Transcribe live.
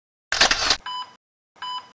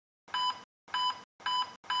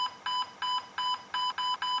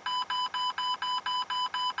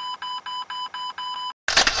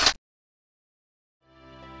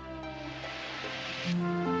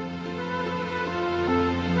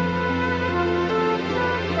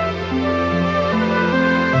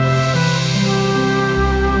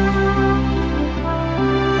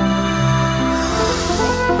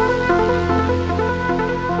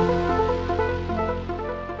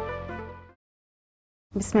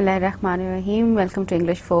Bismillahirrahmanirrahim. Welcome to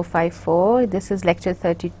English 454. This is lecture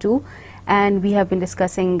 32 and we have been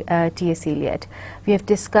discussing T.S. Eliot. We have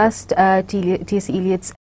discussed T.S.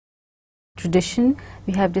 Eliot's tradition.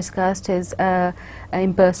 We have discussed his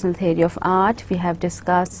impersonal theory of art. We have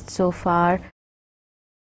discussed so far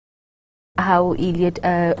how Eliot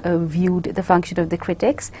viewed the function of the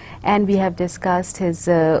critics, and we have discussed his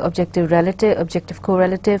objective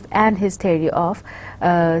correlative, and his theory of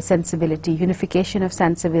sensibility, unification of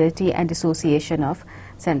sensibility and dissociation of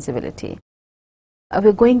sensibility.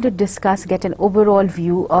 We're going to get an overall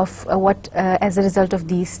view of what, as a result of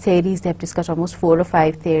these theories, they have discussed almost 4 or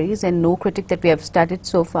 5 theories, and no critic that we have studied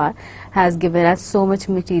so far has given us so much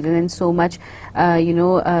material and so much,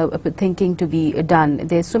 thinking to be done.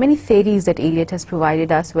 There's so many theories that Eliot has provided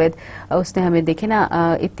us with. उसने हमें देखे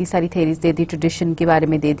ना इतनी सारी theories दे दी, tradition के बारे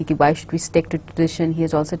में दे दी कि why should we stick to tradition. He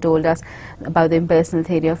has also told us about the impersonal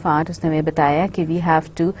theory of art. उसने हमें बताया कि we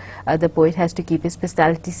have to, the poet has to keep his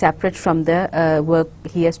personality separate from the work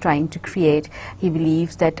he is trying to create. He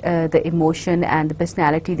believes that the emotion and the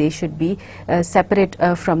personality, they should be separate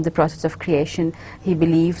from the process of creation. He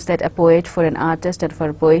believes that a poet, for an artist and for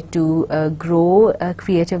a poet to grow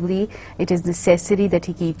creatively, it is necessary that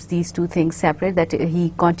he keeps these two things separate, that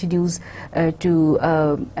he continues to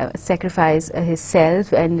sacrifice his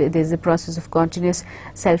self, and there is a process of continuous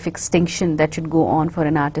self-extinction that should go on for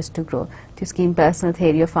an artist to grow. His impersonal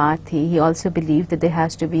theory of art, he also believed that there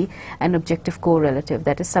has to be an objective correlative,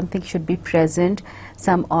 that is, something should be present,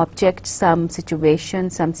 some object, some situation,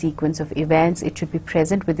 some sequence of events, it should be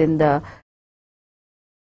present within the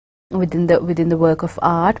work of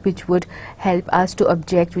art, which would help us to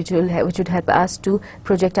object, which would help us to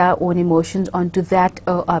project our own emotions onto that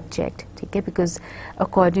object. Okay? Because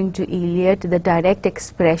according to Eliot, the direct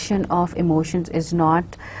expression of emotions is not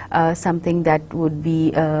something that would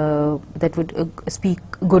be speak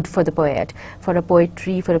good for the poet. For a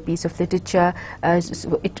poetry, for a piece of literature,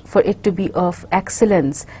 for it to be of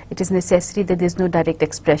excellence, it is necessary that there is no direct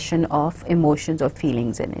expression of emotions or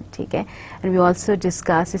feelings in it. Okay? And we also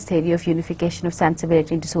discussed his theory of unification of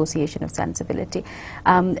sensibility and dissociation of sensibility.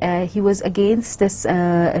 He was against this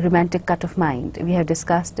romantic cut of mind. We have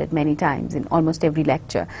discussed it many times in almost every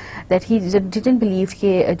lecture, that he didn't believe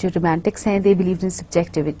that romantics hain, they believed in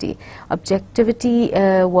subjectivity. Objectivity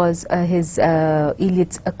was his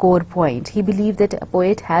Eliot's core point. He believed that a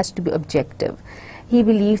poet has to be objective. He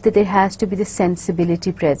believed that there has to be this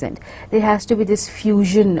sensibility present. There has to be this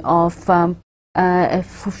fusion of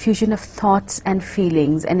thoughts and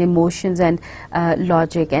feelings and emotions and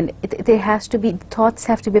logic, and there has to be, thoughts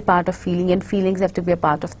have to be a part of feeling and feelings have to be a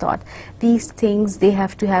part of thought. These things, they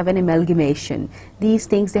have to have an amalgamation. These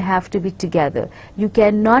things, they have to be together. You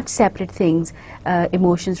cannot separate things,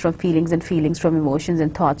 emotions from feelings and feelings from emotions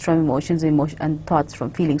and thoughts from emotions and thoughts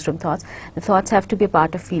from feelings from thoughts. The thoughts have to be a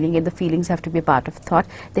part of feeling and the feelings have to be a part of thought.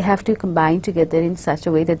 They have to combine together in such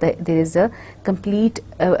a way that there is a complete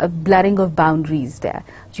blurring of boundaries there.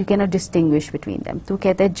 You cannot distinguish between them. तो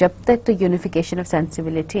कहते हैं जब तक तो unification of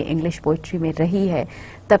sensibility English poetry में रही है,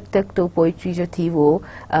 तब तक तो poetry जो थी वो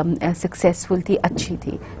successful थी, अच्छी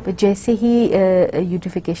थी. पर जैसे ही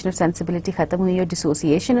unification of sensibility ख़त्म हुई और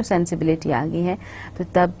dissociation of sensibility आ गई है, तो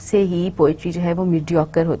तब से ही poetry जो है वो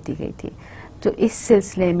mediocre होती गई थी. तो इस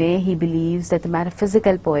सिलसिले में he believes that the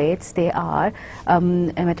metaphysical poets, they are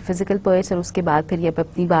metaphysical poets, और उसके बाद फिर ये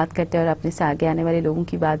अपनी बात करते हैं और अपने से आगे आने वाले लोगों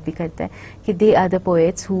की बात भी करते हैं कि they are the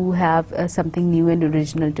poets who have something new and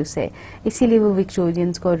original to say. इसीलिए वो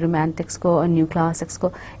Victorians को, romantics को और new classics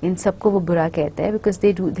को, इन सबको वो बुरा कहते हैं, because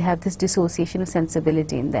they have this dissociation of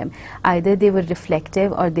sensibility in them. Either they were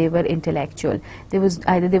reflective or they were intellectual.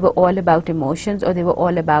 Either they were all about emotions or they were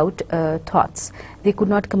all about thoughts. They could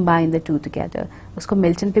not combine the two together. उसको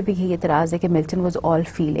Milton पे भी ये एतराज़ है कि Milton was all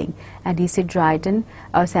feeling, and he said Dryden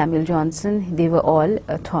और Samuel Johnson, they were all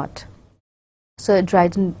thought. So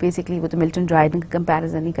Dryden basically वो तो मिल्टन ड्राइडन का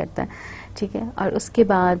comparison ही करता है, ठीक है. और उसके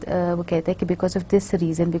बाद वो कहता है कि because of this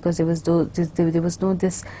reason, because there was no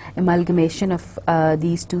this amalgamation of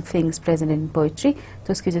these two things present in poetry,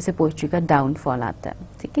 तो उसकी वजह से poetry का downfall आता है,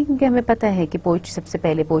 ठीक है. क्योंकि हमें पता है कि poetry सबसे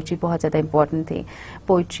पहले poetry बहुत ज़्यादा important थी.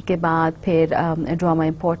 Poetry के बाद फिर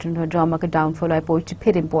drama important हुआ, drama का downfall आया, poetry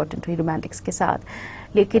फिर important हुई romantics के साथ.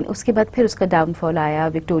 लेकिन उसके बाद फिर उसका डाउनफॉल आया.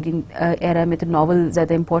 विक्टोरियन एरा में तो नॉवल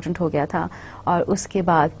ज़्यादा इम्पोर्टेंट हो गया था, और उसके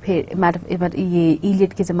बाद फिर ये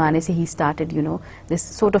इलियट के ज़माने से he started this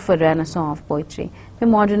sort of a renaissance of poetry. फिर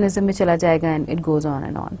मॉडर्निज्म में चला जाएगा and it goes on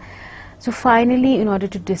and on. So finally, in order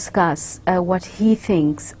to discuss what he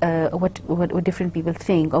thinks, what different people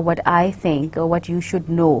think, or what I think, or what you should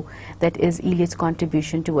know, that is Eliot's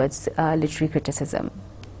contribution towards literary criticism.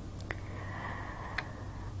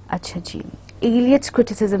 अच्छा जी, Eliot's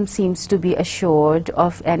criticism seems to be assured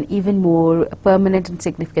of an even more permanent and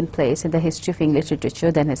significant place in the history of English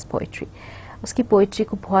literature than his poetry. उसकी poetry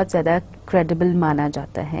को बहुत ज़्यादा credible माना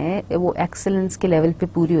जाता है, वो excellence के लेवल पे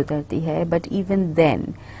पूरी उतरती है, but even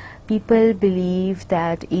then people believe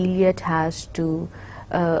that Eliot has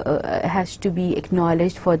to be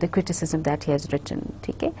acknowledged for the criticism that he has written.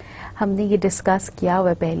 ठीक है, हमने ये डिस्कस किया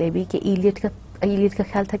हुआ पहले भी कि Eliot का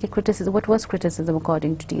ख्याल था कि criticism, what was criticism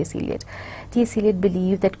according to T.S. Eliot? T.S. Eliot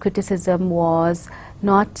believed that criticism was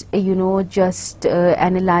not, just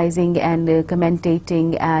analyzing and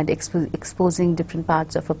commentating and exposing different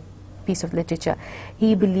parts of a piece of literature.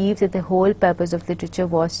 He believed that the whole purpose of literature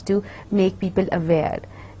was to make people aware.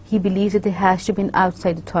 He believes that there has to be an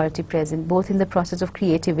outside authority present, both in the process of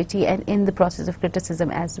creativity and in the process of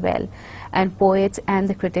criticism as well. And poets and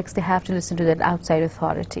the critics, they have to listen to that outside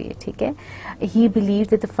authority. Okay? He believed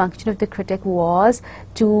that the function of the critic was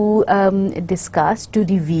to discuss, to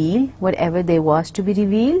reveal whatever there was to be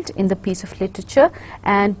revealed in the piece of literature,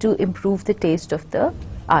 and to improve the taste of the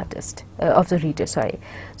artist, of the reader, sorry.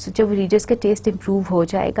 So जब readers का taste improve हो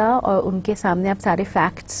जाएगा और उनके सामने आप सारे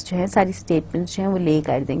facts जो हैं, सारी statements जो हैं वो ले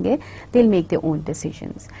कर देंगे, they'll make their own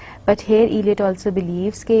decisions. But here Eliot also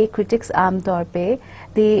believes कि critics आमतौर पे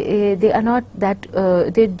they are not that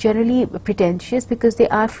they're generally pretentious because they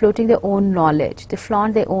are floating their own knowledge. They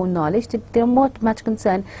flaunt their own knowledge. They're not much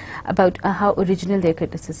concerned about how original their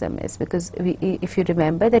criticism is, because if you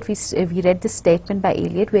remember that we read this statement by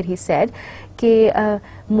Eliot where he said कि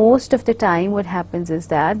most of the time what happens is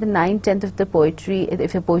that the 9/10 of the poetry,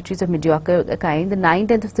 if the poetry is of mediocre kind, the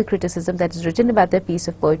 9/10 of the criticism that is written about the piece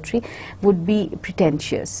of poetry would be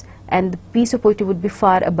pretentious, and the piece of poetry would be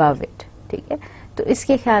far above it. ठीक है, तो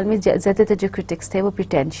इसके ख्याल में ज़्यादातर जो critics थे वो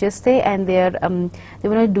pretentious थे, and they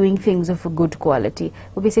were not doing things of a good quality.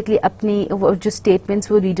 वो basically अपनी वो जो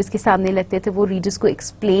statements वो readers के सामने लगते थे वो readers को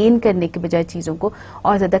explain करने के बजाय चीज़ों को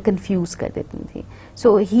और ज़्यादा confuse कर देती थी.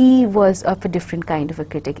 So he was of a different kind of a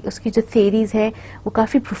critic. उसकी जो theories हैं वो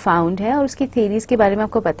काफ़ी profound है, और उसकी theories के बारे में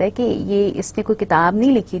आपको पता है कि ये इसने कोई किताब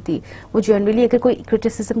नहीं लिखी थी. वो generally अगर कोई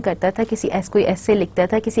criticism करता था, कोई essay लिखता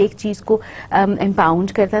था, किसी एक चीज़ को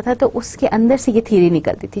impound करता था, तो उसके अंदर से ये theory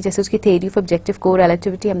निकलती थी. जैसे उसकी theory of objective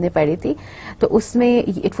co-relativity हमने पढ़ी थी, तो उसमें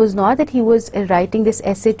it was not that he was writing this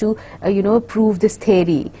essay to prove this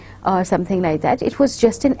theory or something like that. It was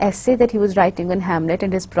just an essay that he was writing on Hamlet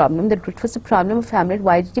and his problem. That what was the problem of Hamlet?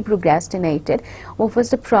 Why did he procrastinate it? What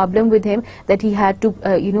was the problem with him that he had to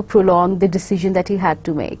prolong the decision that he had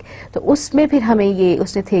to make? तो उसमें फिर हमें ये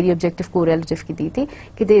उसने theory objective correlative की दी थी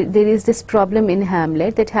कि there is this problem in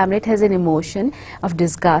Hamlet, that Hamlet has an emotion of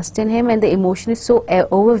disgust in him, and the emotion is so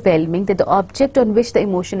overwhelming that the object on which the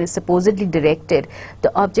emotion is supposedly directed,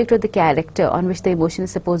 the object or the character on which the emotion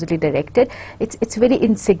is supposedly directed, it's very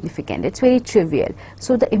insignificant. It's very trivial.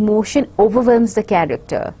 So the emotion overwhelms the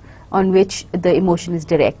character on which the emotion is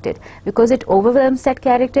directed. Because it overwhelms that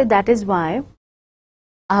character, that is why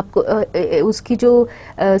आपको उसकी जो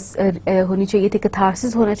होनी चाहिए थी,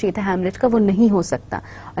 catharsis होना चाहिए था Hamlet का, वो नहीं हो सकता.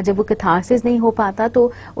 और जब वो कैथारसिस नहीं हो पाता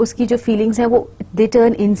तो उसकी जो फीलिंग्स हैं वो दे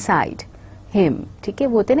टर्न इनसाइड him. ठीक है,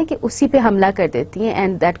 वो होते हैं ना कि उसी पे हमला कर देती हैं,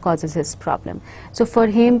 and that causes his problem. So for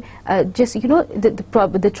him, just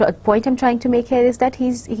the point I'm trying to make here is that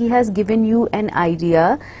he has given you an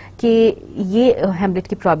idea कि ये हैमलेट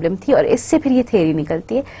की प्रॉब्लम थी और इससे फिर ये theory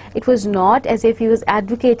निकलती है. It was not as if he was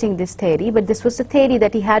advocating this theory, but this was the theory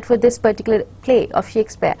that he had for this particular play of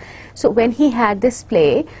Shakespeare. So when he had this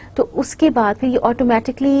play, तो उसके बाद फिर ये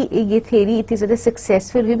automatically ये theory इतनी ज़्यादा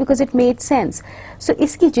successful हुई because it made sense. So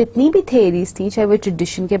इसकी जितनी भी theories थी, चाहे वो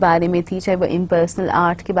tradition के बारे में थी, चाहे वो impersonal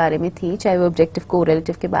art के बारे में थी, चाहे वो objective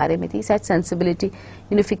correlative के बारे में थी, चाहे sensibility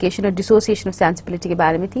unification और dissociation of sensibility के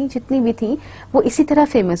बारे में थी, जितनी भी थी वो इसी तरह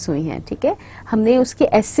famous हुई हैं. ठीक है, हमने उसके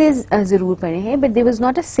essays ज़रूर पढ़े हैं, but there was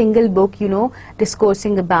not a single book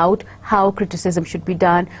discoursing about how criticism should be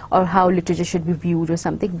done or how literature should be viewed or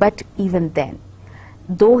something. But even then,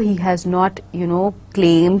 though he has not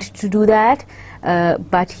claimed to do that,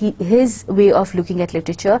 but his way of looking at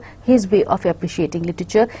literature, his way of appreciating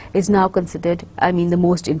literature is now considered, the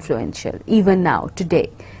most influential even now today.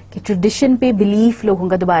 कि tradition पे belief लोगों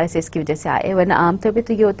का दोबारा से इसकी वजह से आए, वरना आमतौर पे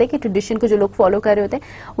तो ये होता है कि ट्रेडिशन को जो लोग फॉलो कर रहे होते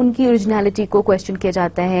हैं उनकी ओरिजिनलिटी को क्वेश्चन किया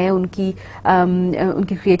जाता है, उनकी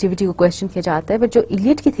क्रिएटिविटी को क्वेश्चन किया जाता है. बट जो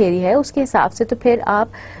इलियट की थ्योरी है उसके हिसाब से तो फिर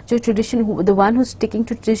आप जो tradition, the one who is sticking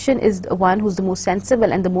to tradition is the one who is the most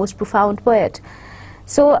sensible and the most profound poet.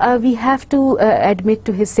 So we have to admit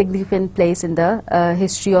to his significant place in the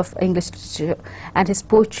history of English literature, and his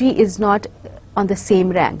poetry is not on the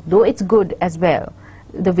same rank, though it's good as well.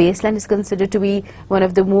 The wasteland is considered to be one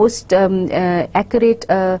of the most accurate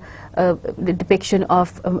depiction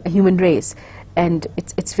of a human race, and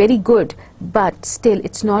it's very good, but still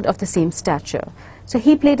it's not of the same stature. So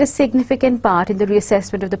he played a significant part in the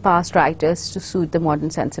reassessment of the past writers to suit the modern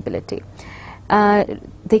sensibility.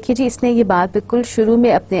 देखिए जी, इसने ये बात बिल्कुल शुरू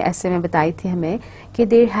में अपने ऐसे में बताई थी हमें कि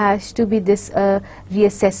there has to be this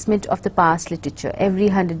reassessment of the past literature. Every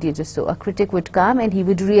 100 years or so, a critic would come and he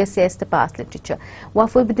would reassess the past literature.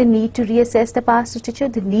 What would be the need to reassess the past literature?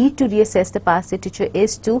 The need to reassess the past literature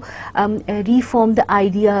is to reform the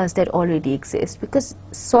ideas that already exist. Because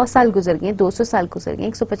 100 साल गुजर गए, 200 साल गुजर गए,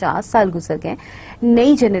 150 साल गुजर गए,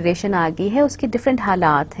 नई जनरेशन आ गई है, उसके डिफरेंट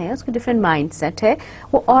हालात हैं, उसके डिफरेंट माइंडसेट है,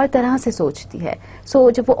 वो और तरह से सोचती है. सो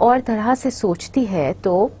जब वो और तरह से सोचती है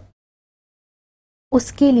तो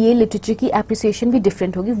उसके लिए लिटरेचर की एप्रिसिएशन भी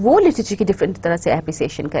डिफरेंट होगी, वो लिटरेचर की डिफरेंट तरह से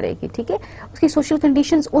एप्रिसिएशन करेगी. ठीक है, उसकी सोशल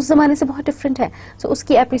कंडीशंस उस जमाने से बहुत डिफरेंट है, सो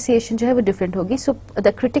उसकी एप्रिसिएशन जो है वो डिफरेंट होगी. So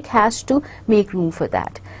the critic has to make room for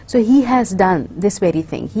that. So he has done this very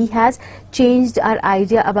thing. He has changed our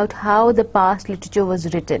idea about how the past literature was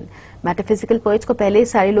written. Metaphysical poets को पहले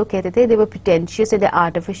सारे लोग कहते थे दे वर pretentious and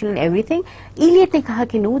artificial and everything. Elliot ने कहा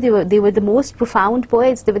कि no, they were the most profound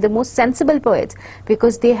poets, they were the most sensible poets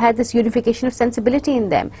because they had this unification of sensibility in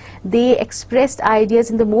them. They expressed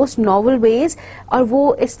ideas in the most novel veg, और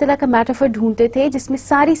वो इस तरह का metaphor ढूंढते थे जिसमें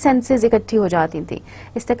सारी senses इकट्ठी हो जाती थी.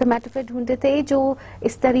 इस तरह का मेटाफर ढूंढते थे जो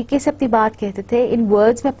इस तरीके से अपनी बात कहते थे, इन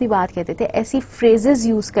वर्ड्स में अपनी बात कहते थे, ऐसी फ्रेजेस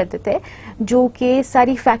यूज करते थे जो कि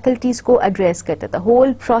सारी फैकल्टीज को एड्रेस करता था.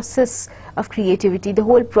 Whole process of creativity, the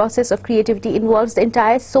whole process of creativity involves the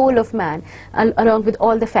entire soul of man along with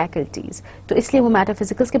all the faculties. तो इसलिए वो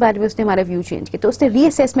मेटाफिजिकल्स के बारे में उसने हमारा व्यू चेंज किया. तो उसने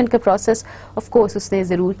रीअसेसमेंट का प्रोसेस ऑफ कोर्स उसने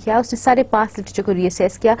ज़रूर किया. उसने सारे पास्ट लिटरेचर को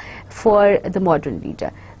रीअसेस किया for the modern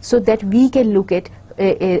reader so that we can look at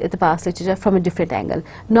the past literature from a different angle.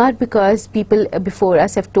 Not because people before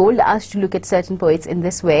us have told us to look at certain poets in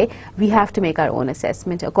this way. We have to make our own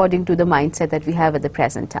assessment according to the mindset that we have at the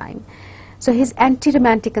present time. So his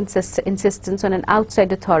anti-romantic insistence on an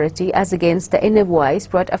outside authority as against the inner voice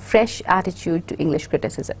brought a fresh attitude to English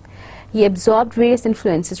criticism. He absorbed various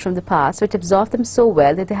influences from the past, but absorbed them so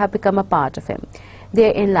well that they have become a part of him.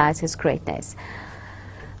 Therein lies his greatness.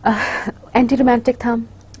 Anti-romantic था.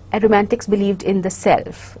 And romantics believed in the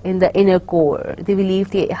self, in the inner core. They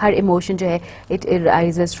believed that her emotion जो है it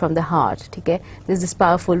arises from the heart. ठीक है, there's this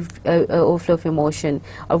powerful overflow of emotion,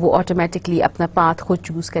 और वो automatically अपना path खुद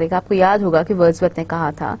choose करेगा. आपको याद होगा कि वर्ड्सवर्थ ने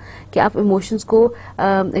कहा था कि आप emotions को,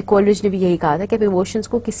 कोलरिज ने भी यही कहा था कि आप emotions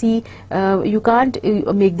को किसी you can't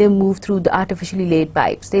make them move through the artificially laid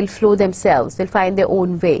pipes. They'll flow themselves. They'll find their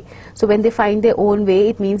own way. So when they find their own way,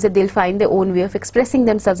 it means that they'll find their own way of expressing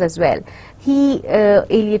themselves as well.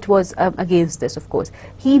 Eliot was against this, of course.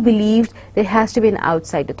 He believed there has to be an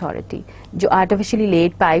outside authority. जो artificially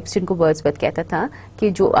laid pipes जिनको Wordsworth कहता था कि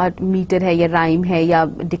जो metre है या rhyme है या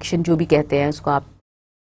डिक्शन जो भी कहते हैं उसको आप,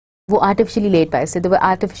 वो artificially laid pipes. There were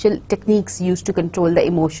artificial techniques used to control the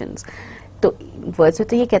emotions. तो वर्ड्सवर्थ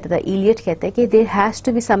तो ये कहता था, इलियट कहता है कि there has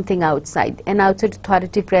to be something outside, an outside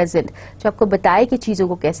authority present, जो आपको बताए कि चीज़ों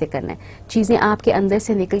को कैसे करना है. चीज़ें आपके अंदर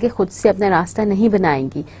से निकल के खुद से अपना रास्ता नहीं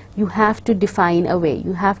बनाएंगी. You have to define a way,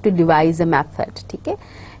 you have to devices a method. ठीक है.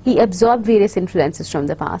 ही absorb various influences from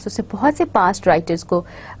the past. उसने बहुत से पास्ट राइटर्स को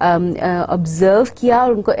ऑब्जर्व किया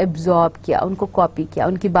और उनको एब्जॉर्ब किया, उनको कॉपी किया,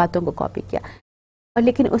 उनकी बातों को कॉपी किया. और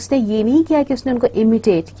लेकिन उसने ये नहीं किया कि उसने उनको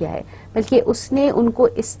इमिटेट किया है, बल्कि उसने उनको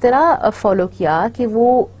इस तरह फॉलो किया कि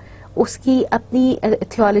वो उसकी अपनी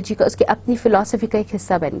थियोलॉजी का, उसकी अपनी फिलॉसफी का एक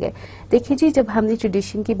हिस्सा बन गए. देखिए जी, जब हमने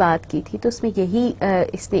ट्रेडिशन की बात की थी तो उसमें यही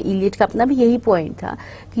इसने इलियट का अपना भी यही पॉइंट था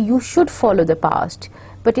कि you should follow the past,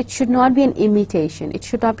 but it should not be an imitation. It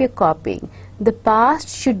should not be a copying. The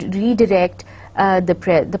past should redirect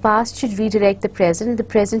the past should redirect the present, and the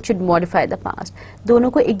present should modify the past.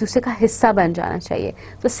 दोनों को एक दूसरे का हिस्सा बन जाना चाहिए.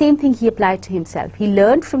 So same thing he applied to himself. He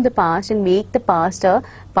learned from the past and make the past a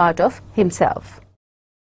part of himself.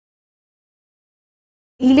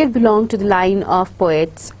 Eliot belonged to the line of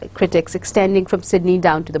poets, critics extending from Sydney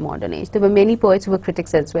down to the modern age. There were many poets who were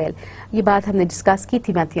critics as well. ये बात हमने discuss की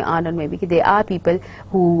थी Matthew Arnold में भी कि there are people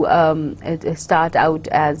who start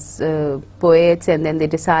out as poets and then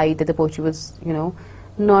they decide that the poetry was, you know,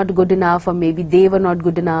 not good enough, or maybe they were not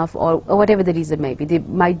good enough, or whatever the reason may be. They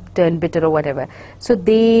might turn bitter or whatever. So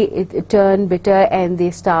they turn bitter and they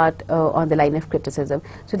start on the line of criticism.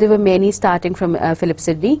 So there were many starting from Philip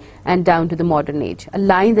Sidney and down to the modern age. A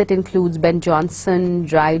line that includes Ben Jonson,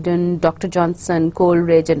 Dryden, Dr. Johnson,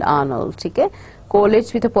 Coleridge and Arnold. ठीक है?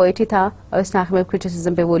 Coleridge भी तो poet ही था और उसने आखिर में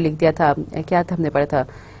criticism पे वो लिख दिया था, क्या था हमने पढ़ा था,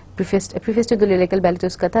 preface to the lyrical ballad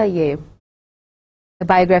उसका था ये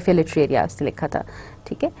बायोग्राफी लिटरेरिया उसने लिखा था,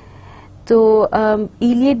 ठीक है. तो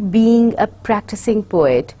Eliot being a practicing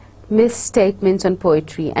poet, misstatements on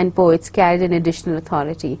poetry and poets carried an additional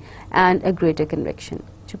authority and a greater conviction.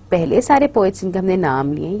 जो पहले सारे पोइट्स इनके हमने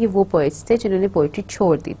नाम लिए ये वो पोइट्स थे जिन्होंने पोइट्री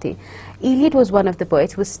छोड़ दी थी. Eliot was one of the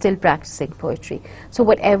poets who was still practicing poetry. So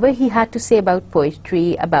whatever he had to say about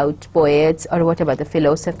poetry, about poets, or what about the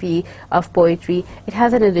philosophy of poetry, it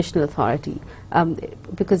has an additional authority.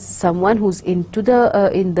 Because someone who's into the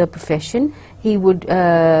in the profession, he would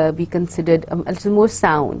be considered a little more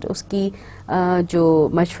sound. उसकी जो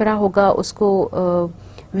मशवरा होगा उसको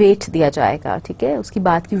weight दिया जाएगा, ठीक है, उसकी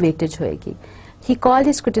बात की weightage होएगी. He called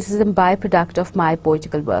his criticism byproduct of my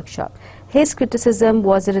poetical workshop. His criticism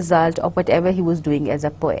was a result of whatever he was doing as a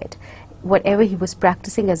poet. Whatever he was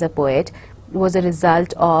practicing as a poet was a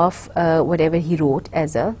result of whatever he wrote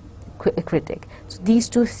as a critic. So these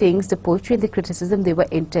two things, the poetry and the criticism, they were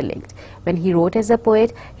interlinked. When he wrote as a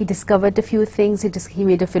poet, he discovered a few things. He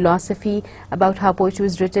made a philosophy about how poetry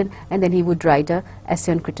was written, and then he would write an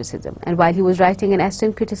essay on criticism. And while he was writing an essay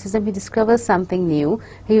on criticism, he discovers something new.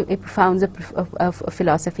 He founds a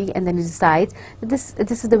philosophy, and then he decides that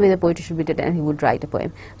this is the way the poetry should be written, and he would write a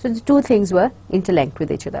poem. So the two things were interlinked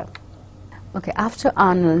with each other. Okay, after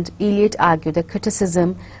Arnold, Eliot argued that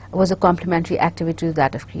criticism was a complementary activity to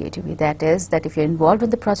that of creativity. That is, that if you're involved in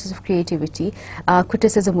the process of creativity,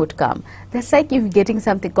 criticism would come. That's like if you're getting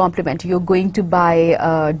something complimentary. You're going to buy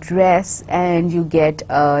a dress and you get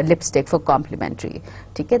lipstick for complimentary.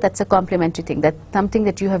 Okay, that's a complimentary thing. That's something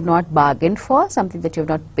that you have not bargained for, something that you have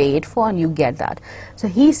not paid for, and you get that. So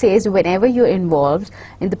he says whenever you're involved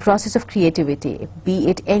in the process of creativity, be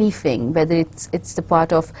it anything, whether it's the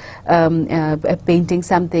part of painting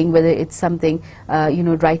something, whether it's something,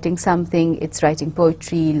 writing something, it's writing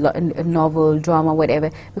poetry, novel, drama,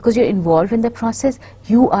 whatever, because you're involved in the process,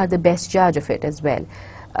 you are the best judge of it as well.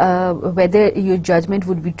 Whether your judgment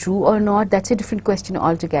would be true or not, that's a different question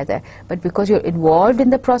altogether. But because you're involved in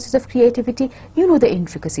the process of creativity, you know the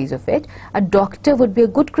intricacies of it. A doctor would be a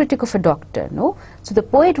good critic of a doctor, no? So the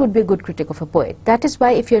poet would be a good critic of a poet. That is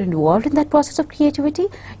why if you're involved in that process of creativity,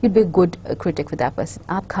 you'd be a good critic for that person.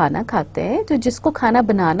 आप खाना खाते हैं तो जिसको खाना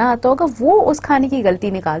बनाना आता होगा वो उस खाने की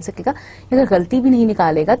गलती निकाल सकेगा. अगर गलती भी नहीं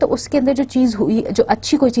निकालेगा तो उसके अंदर जो चीज़ हुई, जो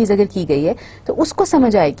अच्छी कोई चीज़ अगर की गई है तो उसको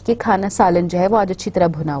समझ आएगी कि खाना सालन जो है वो आज अच्छी तरह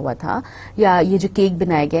भुना हुआ था, या ये जो केक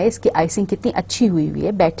बनाया गया है इसकी आइसिंग कितनी अच्छी हुई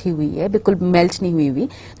है, बैठी हुई है, बिल्कुल मेल्ट नहीं हुई हुई.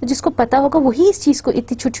 तो जिसको पता होगा वही इस चीज़ को,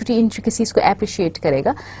 इतनी छोटी छोटी इंट्रिकेसीज को एप्रिशिएट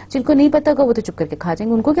करेगा. जिनको नहीं पता होगा वो तो चुप करके खा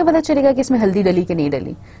जाएंगे. उनको क्या पता चलेगा कि इसमें हल्दी डली कि नहीं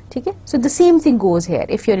डली. ठीक है. So the same thing goes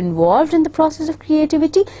hair. If you are involved in the process of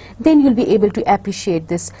creativity, then you'll be able to appreciate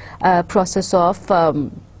this process of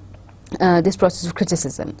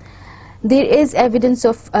criticism. There is evidence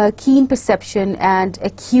of keen perception and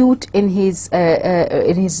acute in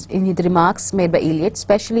the remarks made by Eliot,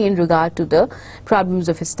 especially in regard to the problems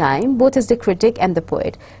of his time, both as the critic and the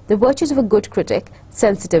poet. The virtues of a good critic,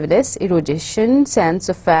 sensitiveness, erudition, sense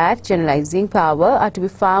of fact, generalizing power, are to be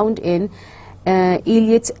found in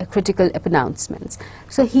Eliot's critical pronouncements.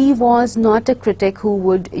 So he was not a critic who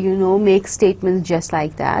would, make statements just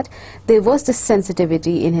like that. There was this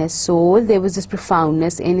sensitivity in his soul, there was this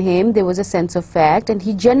profoundness in him, there was a sense of fact, and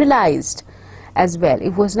he generalized as well.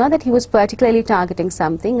 It was not that he was particularly targeting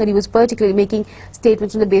something, or he was particularly making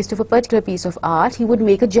statements on the basis of a particular piece of art. He would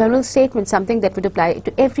make a general statement, something that would apply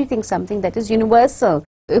to everything, something that is universal.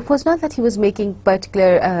 It was not that he was making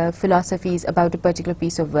particular philosophies about a particular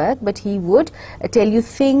piece of work, but he would tell you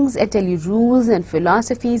things and tell you rules and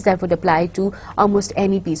philosophies that would apply to almost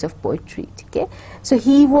any piece of poetry. Okay? So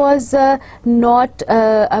he was not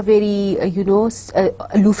a very,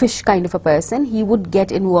 aloofish kind of a person. He would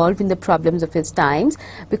get involved in the problems of his times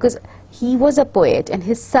because he was a poet and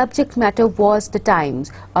his subject matter was the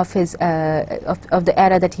times of his of the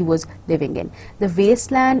era that he was living in. The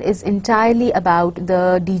Wasteland is entirely about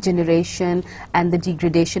the degeneration and the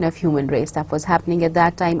degradation of human race that was happening at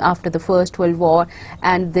that time after the First World War,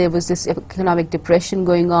 and there was this economic depression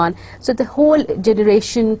going on. So the whole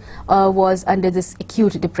generation was under this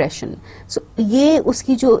acute depression. So ये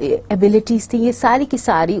उसकी जो abilities थी ये सारी की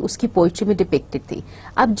सारी उसकी poetry में depicted थी.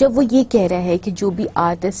 अब जब वो ये कह रहा है कि जो भी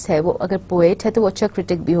artist है वो अगर पोएट है तो वो अच्छा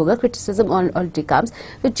क्रिटिक भी होगा, क्रिटिसिज्म ऑलरेडी कम्स.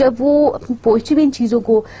 तो जब वो अपनी पोइट्री में इन चीज़ों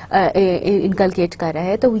को इनकलकेट कर रहा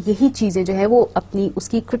है तो यही चीज़ें जो है वो अपनी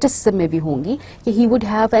उसकी क्रिटिसिज्म में भी होंगी कि he would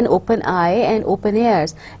have an open I and open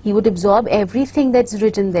years. He would absorb everything that's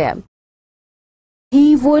written there.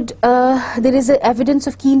 He would, there is evidence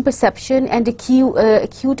of keen perception and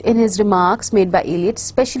acute in his remarks made by Eliot,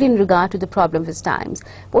 especially in regard to the problem of his times,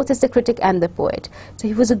 both as the critic and the poet. So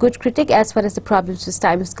he was a good critic as far as the problems of his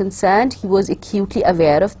time is concerned. He was acutely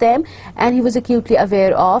aware of them, and he was acutely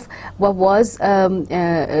aware of what was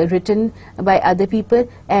written by other people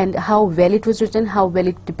and how well it was written, how well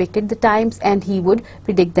it depicted the times, and he would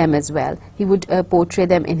predict them as well. He would portray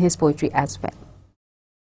them in his poetry as well.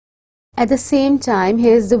 At the same time,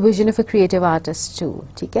 here's the vision of a creative artist too.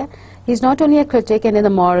 Okay? He's not only a critic and a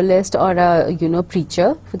moralist or a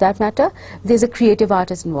preacher, for that matter. There's a creative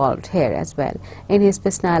artist involved here as well. In his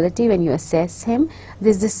personality, when you assess him,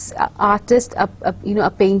 there's this artist,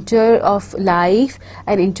 a painter of life,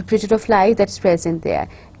 an interpreter of life that's present there.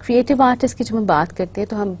 Creative artist की जब हम बात करते हैं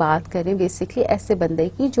तो हम बात करें basically ऐसे बंदे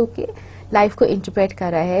की जो कि लाइफ को इंटरप्रेट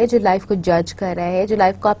कर रहा है, जो लाइफ को जज कर रहा है, जो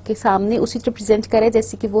लाइफ को आपके सामने उसी तरह प्रेजेंट कर रहा है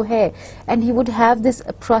जैसे कि वो है. And he would have this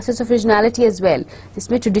process of originality as well,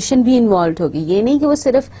 जिसमें ट्रेडिशन भी इन्वॉल्व होगी. ये नहीं कि वो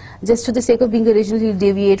सिर्फ just for the sake of being original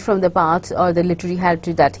deviate from the path और the literary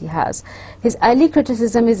heritage that he has. His early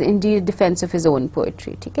criticism is indeed defense of his own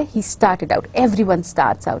poetry. Okay? He started out, everyone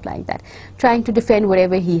starts out like that, trying to defend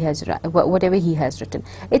whatever he has written.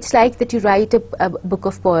 It's like that you write a book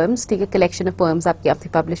of poems, take a collection of poems आपकी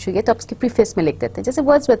publish हुई है तो आप उसके preface में लिख देते हैं, जैसे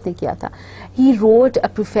वर्ड्सवर्थ ने किया था. He wrote a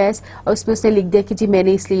preface और उसमें उसने लिख दिया कि जी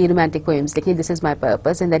मैंने इसलिए romantic poems लिखे, this is my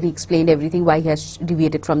purpose, and then he explained everything why he has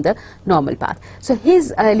deviated from the normal path. So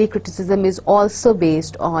his early criticism is also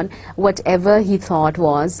based on whatever he thought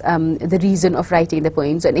was the reason of writing the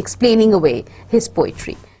poems and explaining away his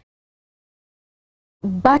poetry.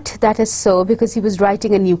 But that is so because he was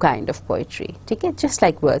writing a new kind of poetry, okay? Just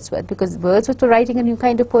like Wordsworth, because Wordsworth was writing a new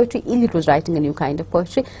kind of poetry, Eliot was writing a new kind of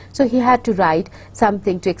poetry, so he had to write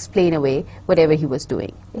something to explain away whatever he was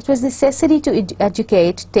doing. It was necessary to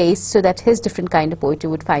educate taste so that his different kind of poetry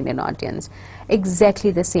would find an audience.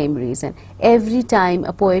 Exactly the same reason. Every time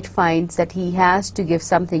a poet finds that he has to give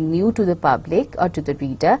something new to the public or to the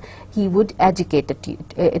reader, he would educate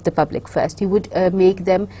the public first. He would make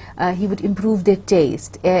them, he would improve their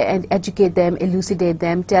taste and educate them, elucidate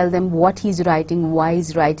them, tell them what he's writing, why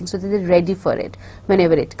he's writing, so that they're ready for it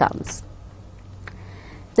whenever it comes.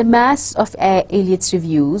 The mass of Eliot's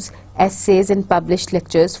reviews, essays and published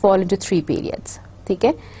lectures fall into three periods.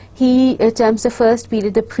 Okay? He terms the first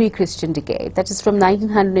period the pre-Christian decade, that is from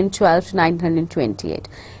 1912 to 1928,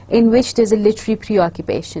 in which there's a literary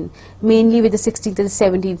preoccupation, mainly with the 16th and the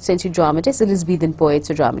 17th century dramatists, Elizabethan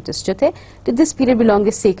poets or dramatists. To this period belong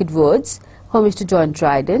the Sacred Words, homage to John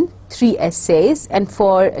Dryden, 3 essays, and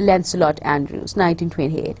 4 Lancelot Andrews,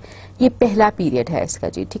 1928. ये पहला period है इसका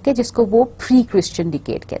जी, ठीक है, जिसको वो pre Christian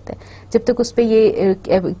decade कहते हैं, जब तक उस पे ये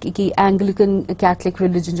कि एंग्लिकन कैथलिक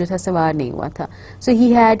रिलीजन जो था सवार नहीं हुआ था. सो he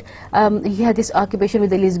had this occupation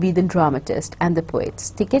with Elizabethan dramatist and the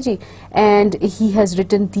poets, ठीक है जी, and he has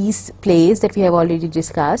written these pledge that we have already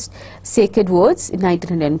discussed. Sacred words in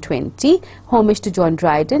 1920, homage to John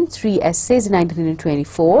Dryden, 3 essays in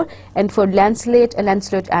 1924, and for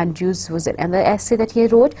Lancelot Andrews was another essay that he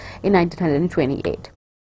wrote in 1928.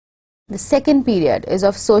 The second period is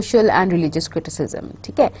of social and religious criticism.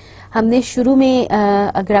 ठीक है, हमने शुरू में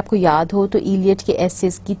अगर आपको याद हो तो इलियट के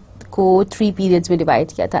एसेस की को 3 periods में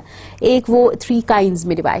डिवाइड किया था. एक वो 3 kinds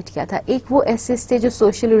में डिवाइड किया था. एक वो एसेस थे जो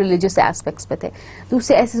सोशल और रिलीजियस एस्पेक्ट्स पे थे,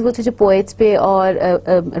 दूसरे एसेस वो थे जो पोएट्स पे और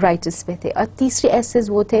राइटर्स पे थे, और तीसरे एसेस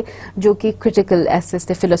वो थे जो कि क्रिटिकल एसेस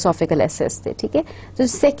थे, फिलोसॉफिकल एसेस थे. ठीक है, तो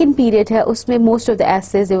सेकंड पीरियड है उसमें most of the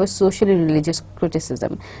assess they were social and religious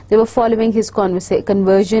criticism. They were following his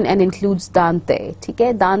conversion and includes दांते. ठीक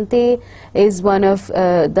है, दांते is one of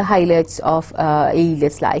the highlights of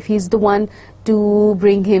Eliot's life. He is the one to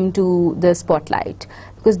bring him to the spotlight,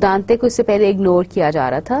 because Dante को इससे पहले ignore किया जा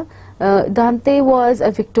रहा था. Dante was a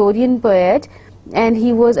Victorian poet and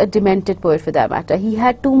he was a demented poet for that matter. He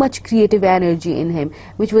had too much creative energy in him,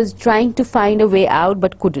 which was trying to find a way out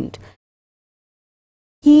but couldn't.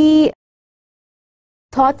 He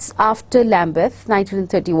Thoughts after Lambeth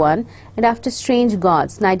 1931 and After Strange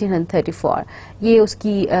Gods 1934, ये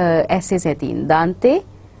उसकी essays हैं 3. Dante,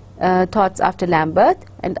 Thoughts After Lambeth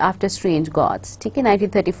and After Strange Gods. ठीक है,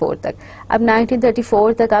 1934 तक. अब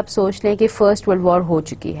 1934 तक आप सोच लें कि फर्स्ट वर्ल्ड वॉर हो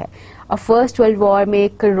चुकी है, और फर्स्ट वर्ल्ड वॉर में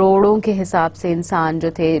करोड़ों के हिसाब से इंसान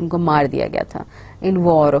जो थे इनको मार दिया गया था इन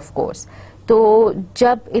वॉर ऑफ कोर्स. तो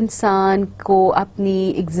जब इंसान को अपनी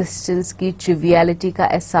एग्जिस्टेंस की ट्रिवियलिटी का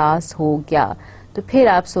एहसास हो गया, तो फिर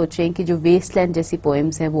आप सोचें कि जो वेस्टलैंड जैसी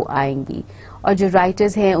पोएम्स हैं वो आएंगी, और जो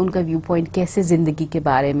राइटर्स हैं उनका व्यू पॉइंट कैसे ज़िंदगी के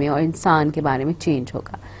बारे में और इंसान के बारे में चेंज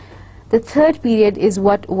होगा. The third period is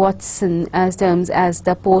what Watson terms as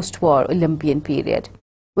the post-war Olympian period.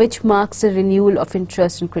 which marks a renewal of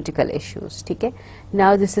interest in critical issues. ठीक है,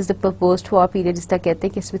 now this is the post war period, जिसका कहते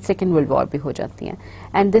हैं कि इसमें second world war भी हो जाती है,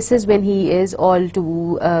 and this is when he is all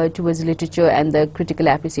towards literature and the critical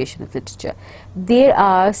appreciation of literature. There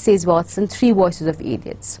are, says Watson, three voices of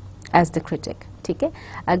Eliot's as the critic. ठीक है,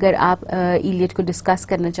 अगर आप इलियट को डिस्कस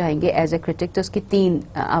करना चाहेंगे एज अ क्रिटिक तो उसकी तीन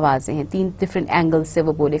आवाज़ें हैं, तीन डिफरेंट एंगल्स से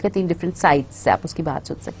वो बोलेगा, तीन डिफरेंट साइड्स से आप उसकी बात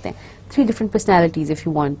सुन सकते हैं, three different personalities if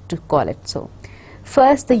you want to call it so.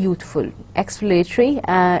 First, the youthful, exploratory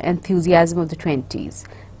enthusiasm of the 20s.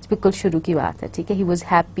 बिल्कुल शुरू की बात है, ठीक है. He was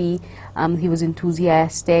happy, he was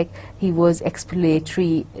enthusiastic, he was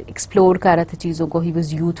exploratory, explore कर रहा था चीज़ों को, he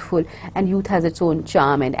was youthful, and youth has its own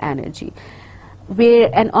charm and energy, where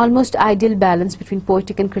an almost ideal balance between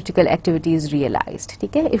poetic and critical activity is realized.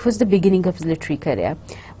 ठीक है, it was the beginning of his literary career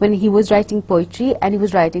when he was writing poetry and he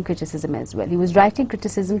was writing criticism as well. He was writing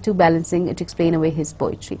criticism to balancing to explain away his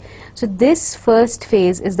poetry. So this first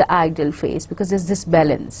phase is the ideal phase because there's this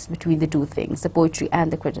balance between the two things, the poetry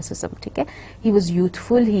and the criticism. ठीक है, he was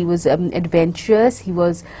youthful, he was adventurous, he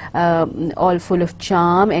was all full of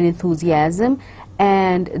charm and enthusiasm,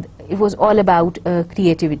 and it was all about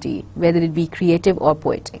creativity, whether it be creative or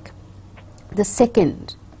poetic. The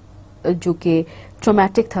second, जो कि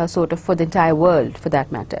traumatic था sort of for the entire world for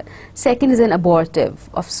that matter. Second is an abortive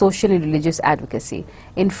of social and religious advocacy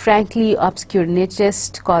in frankly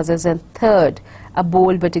obscurantist causes, and third, a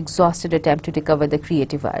bold but exhausted attempt to recover the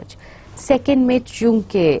creative urge. Second में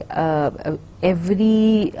चूँकि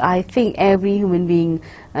I think every human being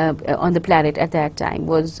on the planet at that time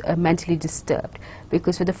was mentally disturbed,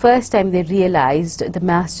 because for the first time they realized the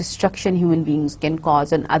mass destruction human beings can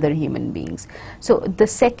cause on other human beings. So the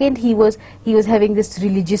second, he was having this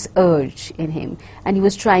religious urge in him, and he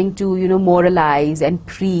was trying to, you know, moralize and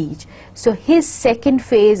preach. So his second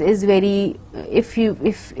phase is very, if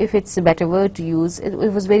it's a better word to use, it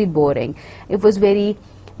was very boring. It was very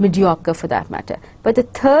mediocre for that matter. But the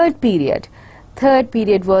third period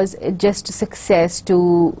was just a success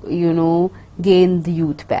to, you know, gain the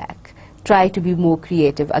youth back, try to be more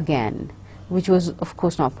creative again, which was of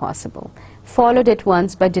course not possible. Followed at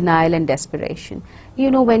once by denial and desperation. You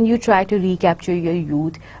know, when you try to recapture your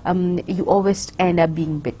youth, you always end up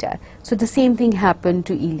being bitter. So the same thing happened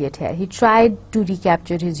to Eliot here. He tried to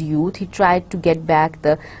recapture his youth, he tried to get back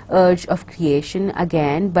the urge of creation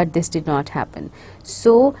again, but this did not happen.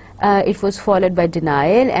 So it was followed by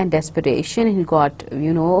denial and desperation, and he got,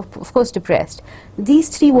 you know, of course depressed. These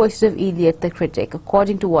three voices of Eliot, the critic,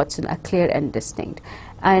 according to Watson, are clear and distinct.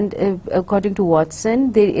 And according to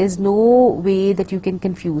Watson, there is no way that you can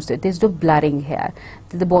confuse it. There's no blurring here.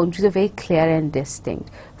 The boundaries are very clear and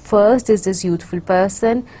distinct. First is this youthful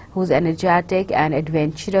person who's energetic and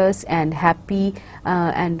adventurous and happy,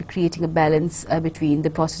 and creating a balance between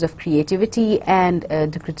the process of creativity and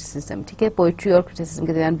the criticism. ठीक है, poetry और criticism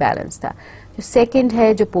के दरमियान balance था. जो second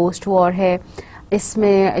है, जो post war है,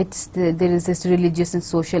 इसमें there is this religious and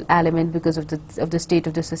social element because of the state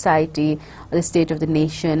of the society, or the state of the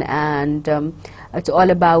nation, and it's all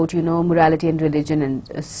about, you know, morality and religion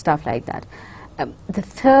and stuff like that. The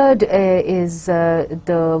third is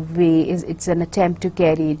the way it's an attempt to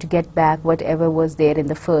get back whatever was there in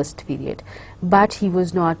the first period, but he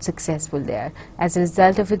was not successful there. As a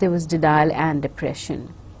result of it, there was denial and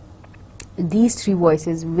depression. These three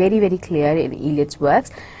voices very, very clear in Eliot's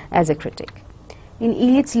works as a critic. In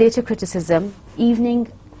Eliot's later criticism,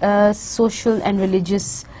 evening social and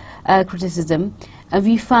religious criticism,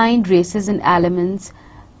 we find races and elements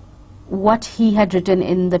what he had written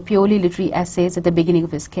in the purely literary essays at the beginning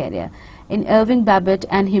of his career. In Irving Babbitt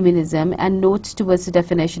and Humanism and Notes Towards the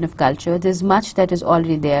Definition of Culture, there is much that is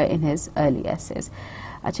already there in his early essays.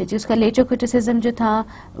 अच्छा जी, उसका later criticism जो था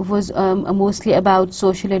was mostly about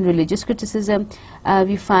social and religious criticism.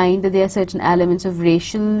 We find that there are certain elements of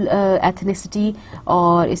racial ethnicity,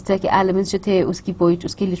 और इस तरह के elements जो थे उसकी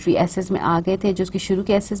literary essays में आ गए थे, जो उसकी शुरू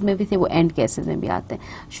के essays में भी थे वो end के essays में भी आते हैं.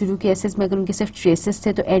 शुरू के essays में अगर उनके सिर्फ traces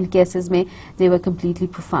थे तो end के essays में they were completely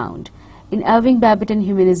profound. In Irving Babbitt and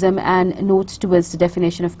Humanism and Notes Towards the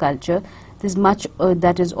Definition of Culture, there's much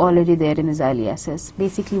that is already there in his early essays.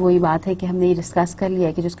 Basically वही बात है कि हमने ये डिस्कस कर लिया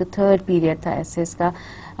है कि जो उसका थर्ड पीरियड था essays का,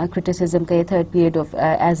 criticism का, ये third period of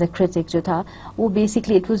as a critic जो था, वो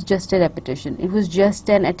basically it was just a repetition. It was just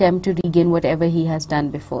an attempt to regain whatever he has done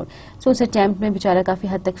before. So उस attempt में बेचारा काफ़ी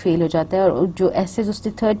हद तक फेल हो जाता है, और जो essays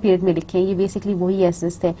उसने थर्ड पीरियड में लिखे हैं ये basically वही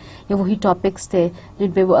essays थे या वही topics थे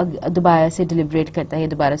जिन पे वो दोबारा से deliberate करता है या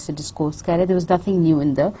दोबारा से discourse कर रहा है. There was nothing new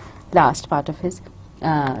in the last part of his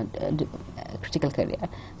critical career.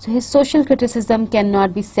 So his social criticism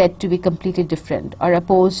cannot be said to be completely different or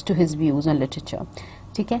opposed to his views on literature.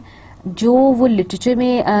 ठीक है, जो वो literature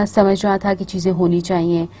में समझ रहा था कि चीज़ें होनी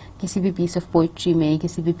चाहिए, किसी भी पीस ऑफ पोइट्री में,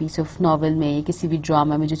 किसी भी पीस ऑफ नॉवल में, किसी भी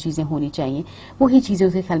ड्रामा में जो चीज़ें होनी चाहिए, वही चीज़ें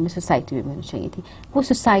उसके ख्याल में सोसाइटी में होनी चाहिए थी। वो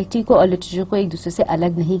सोसाइटी को और लिटरेचर को एक दूसरे से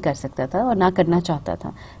अलग नहीं कर सकता था और ना करना चाहता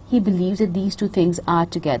था। He believes that these two things are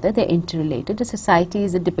together, they're interrelated. The society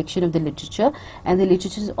is a depiction of the literature, and the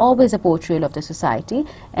literature is always a portrayal of the society,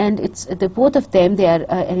 and it's the both of them, they are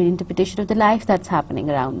an interpretation of the life that's happening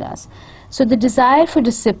around us. So the desire for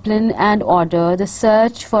discipline and order, the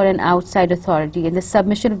search for an outside authority, and the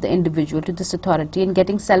submission of the individual to this authority and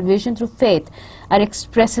getting salvation through faith are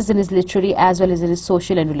expresses in his literary as well as in his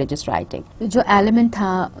social and religious writing. जो element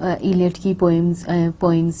था Eliot की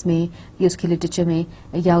poems में या उसकी literature में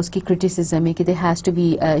या उसकी criticism में कि there has to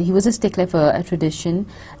be he was a stickler for a tradition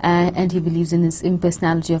and he believes in this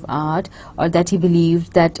impersonality of art, or that he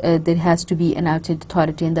believed that there has to be an outside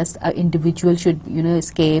authority and thus an individual should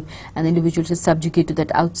escape and the individual should subjugate to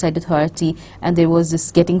that outside authority, and there was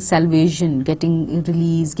this getting salvation, getting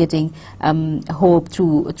release, getting hope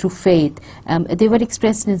through faith. They were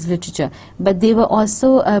expressed in his literature, but they were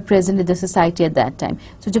also present in the society at that time.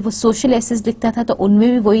 So जब वो social essays लिखता था तो उनमें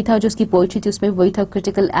भी वही था, जो उसकी poetry थी उसमें भी वही था,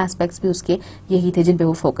 critical aspects भी उसके यही थे जिन पे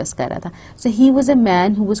वो focus कर रहा था. So he was a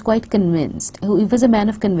man who was quite convinced, he was a man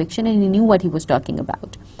of conviction, and he knew what he was talking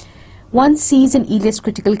about. One sees in Eliot's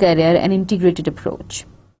critical career an integrated approach.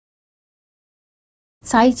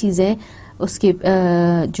 सारी चीज़ें उसके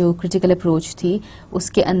जो critical approach थी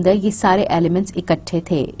उसके अंदर ये सारे elements इकट्ठे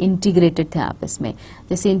थे, इंटीग्रेटेड थे आपस में.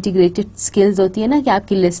 जैसे इंटीग्रेटेड स्किल्स होती है ना कि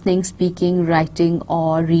आपकी लिसनिंग, स्पीकिंग, राइटिंग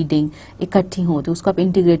और रीडिंग इकट्ठी हों तो उसको आप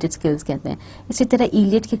इंटीग्रेटेड स्किल्स कहते हैं. इसी तरह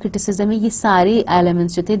इलियट के क्रिटिसिज्म में ये सारे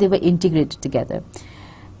एलिमेंट्स जो थे दे वर integrated together.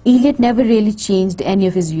 Eliot never really changed any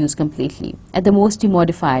of his views completely. At the most, he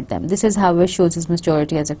modified them. This is, however, shows his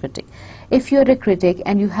maturity as a critic. If you're a critic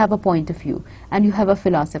and you have a point of view and you have a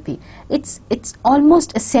philosophy, it's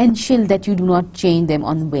almost essential that you do not change them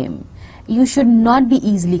on whim. You should not be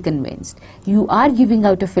easily convinced. You are giving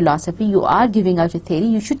out a philosophy, you are giving out a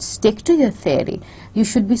theory, you should stick to your theory. You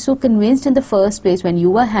should be so convinced in the first place when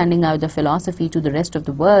you are handing out the philosophy to the rest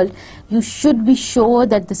of the world. You should be sure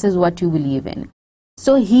that this is what you believe in.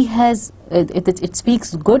 So he has, it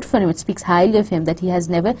speaks good for him, it speaks highly of him that he has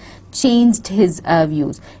never changed his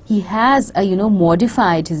views. He has,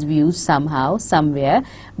 modified his views somehow, somewhere,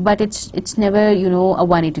 but it's never, a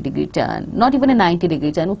 180-degree turn. Not even a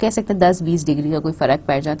 90-degree turn. वो कह सकते 10-20 degree का कोई फर्क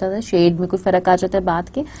पड़ जाता था, shade में कोई फर्क आ जाता है बात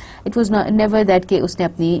के. It was not, never that कि उसने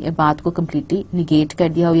अपनी बात को completely negate कर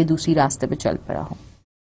दिया हो या दूसरी रास्ते पे चल पड़ा हो.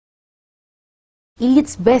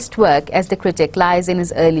 Eliot's best work as the critic lies in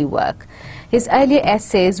his early work. His earlier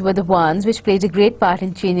essays were the ones which played a great part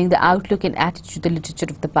in changing the outlook and attitude of the literature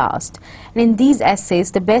of the past. And in these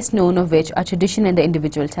essays, the best known of which are Tradition and the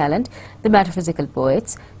Individual Talent, The Metaphysical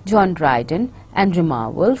Poets, John Dryden, Andrew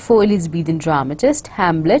Marvell, Four Elizabethan Dramatists,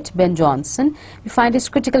 Hamlet, Ben Jonson, we find his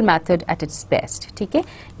critical method at its best. ठीक है,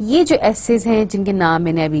 ये जो essays हैं जिनके नाम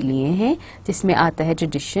मैंने अभी लिए हैं, जिसमें आता है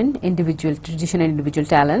Tradition and Individual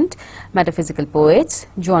Talent, Metaphysical Poets,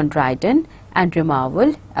 John Dryden, Andrew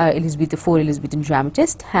Marvell, Four Elizabethan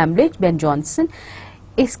Dramatists, Hamlet, Ben Jonson.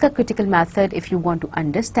 Iska critical method, if you want to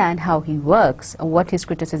understand how he works, what his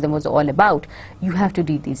criticism was all about, you have to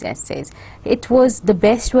read these essays. It was the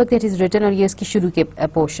best work that is written, और ये इसकी शुरू के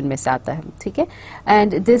portion में से आता है, ठीक है?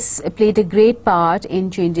 And this played a great part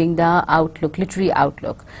in changing the outlook, literary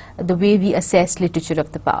outlook, the way we assess literature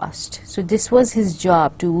of the past. So this was his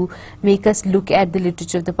job, to make us look at the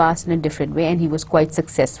literature of the past in a different way, and he was quite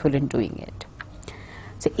successful in doing it.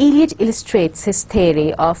 So Eliot illustrates his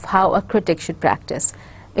theory of how a critic should practice.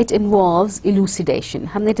 It involves elucidation.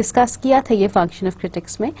 हमने discuss किया था ये function of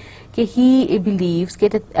critics में कि he believes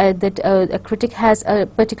that a critic has a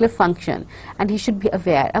particular function and he should be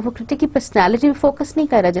aware. अब वो critic की personality में focus नहीं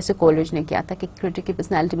कर रहा जैसे Coleridge ने किया था कि critic की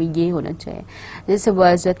personality में ये होना चाहिए, जैसे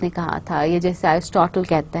Wordsworth ने कहा था, या जैसे Aristotle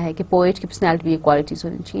कहता है कि poet की personality में ये qualities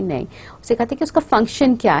होनी चाहिए. नहीं, उसे कहता है कि उसका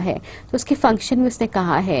function क्या है. तो उसके function में उसने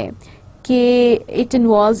कहा है कि it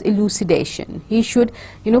involves elucidation. He should,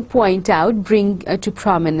 point out, bring to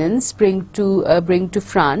prominence, bring to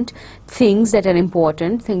front things that are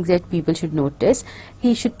important, things that people should notice.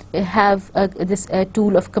 He should have this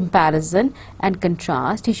tool of comparison and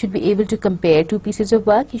contrast. He should be able to compare two pieces of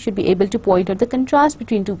work. He should be able to point out the contrast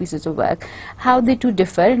between two pieces of work, how they two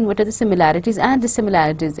differ and what are the similarities and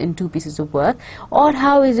dissimilarities in two pieces of work, or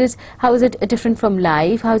how is it different from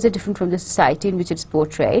life, how is it different from the society in which it's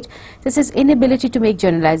portrayed. This is inability to make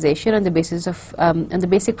generalization on the basis of on the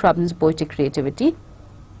basic problems of poetic creativity.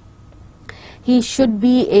 he should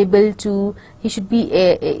be able to, he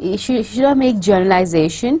should not make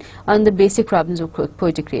generalization on the basic problems of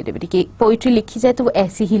poetic creativity कि poetry लिखी जाए तो वो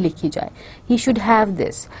ऐसी ही लिखी जाए. He should have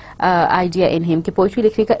this idea in him कि poetry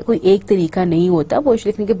लिखने का कोई एक तरीका नहीं होता, poetry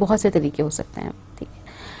लिखने के बहुत से तरीके हो सकते हैं. ठीक है.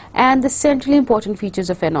 And the centrally important features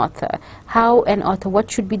of an author, how an author,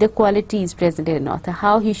 what should be the qualities present in an author,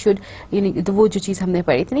 how he should, you know, the वो जो चीज़ हमने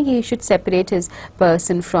पढ़ी थी ना कि he should separate his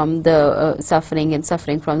person from the suffering and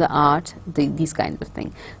suffering from the art, these kinds of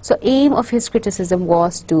things. So aim of his criticism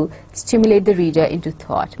was to stimulate the reader into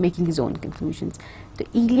thought, making his own conclusions. So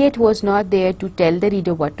Eliot was not there to tell the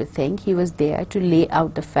reader what to think. He was there to lay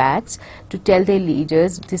out the facts, to tell the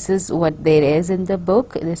readers this is what there is in the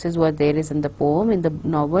book, this is what there is in the poem, in the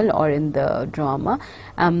novel or in the drama,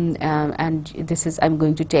 and this is, I'm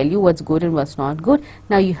going to tell you what's good and what's not good.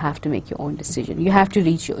 Now you have to make your own decision. You have to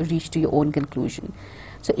reach to your own conclusion.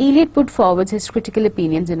 So Eliot put forward his critical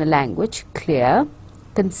opinions in a language clear,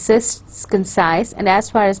 concise, and as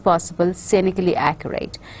far as possible cynically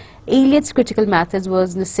accurate. Eliot's critical methods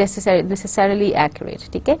was necessarily accurate.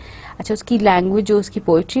 ठीक है. अच्छा, उसकी language जो उसकी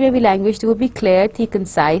poetry में भी language थी वो भी clear थी,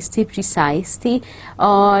 concise थी, precise थी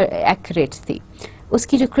और accurate थी.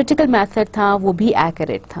 उसकी जो critical method था वो भी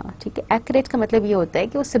accurate था. ठीक है. Accurate का मतलब ये होता है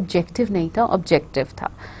कि वो subjective नहीं था, objective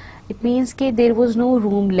था. It means that there was no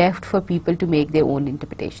room left for people to make their own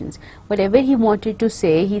interpretations. Whatever he wanted to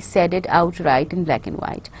say, he said it outright in black and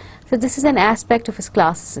white. So this is an aspect of his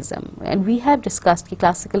classicism, and we have discussed कि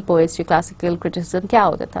classical poetry, classical criticism क्या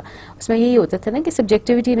होता था. उसमें यही होता था ना कि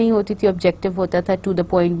subjectivity नहीं होती थी, objective होता था, to the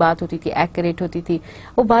point बात होती थी, accurate होती थी.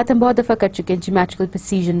 वो बात हम बहुत दफ़ा कर चुके हैं geometrical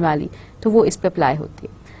precision वाली, तो वो इस पे apply होती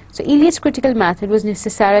है. So Eliot's critical method was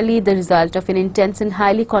necessarily the result of an intense and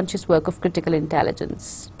highly conscious work of critical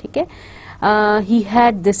intelligence. ठीक है. He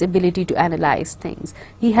had this ability to analyze things.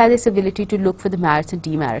 He had this ability to look for the merits and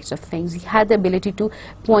demerits of things. He had the ability to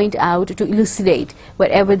point out, to elucidate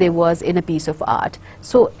wherever there was in a piece of art.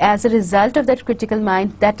 So as a result of that critical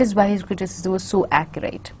mind, that is why his criticism was so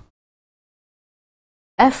accurate.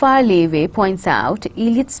 F.R. Leahy points out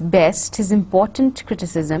Eliot's best, his important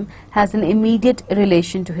criticism, has an immediate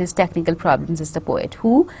relation to his technical problems as the poet,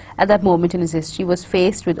 who, at that moment in his history, was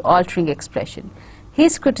faced with altering expression.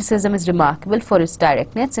 His criticism is remarkable for its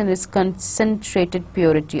directness and its concentrated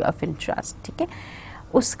purity of interest. ठीक है.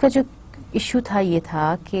 उसका जो issue था ये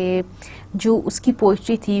था कि जो उसकी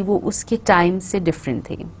पोइट्री थी वो उसके टाइम से डिफरेंट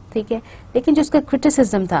थी. ठीक है. लेकिन जो उसका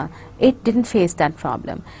क्रिटिसिज्म था, it didn't face that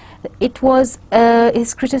problem. It was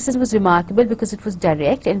his criticism was remarkable because it was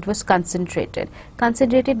direct and it was concentrated.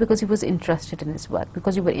 Concentrated because he was interested in his work.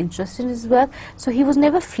 Because you were interested in his work, so he was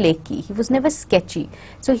never flaky. He was never sketchy.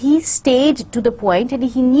 So he stayed to the point, and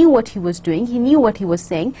he knew what he was doing. He knew what he was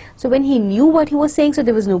saying. So when he knew what he was saying, so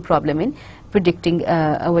there was no problem in predicting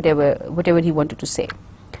whatever he wanted to say.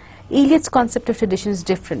 Eliot's concept of tradition is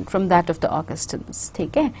different from that of the Augustans.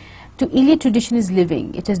 ठीक है. To Eliot, tradition is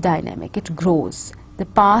living. It is dynamic. It grows. The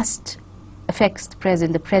past affects the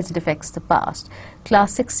present affects the past.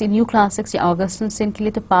 Classics, new classics या Augustan sin के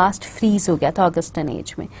लिए तो past freeze हो गया था Augustan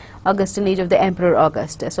age में, Augustan age of the Emperor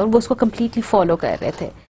Augustus, और वो उसको completely follow कर रहे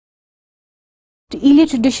थे. To Eliot,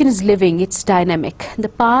 tradition is living, it's dynamic. The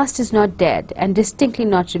past is not dead and distinctly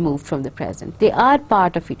not removed from the present. They are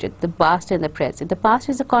part of each other, the past and the present. The past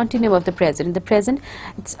is a continuum of the present, and the present,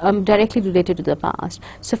 it's directly related to the past.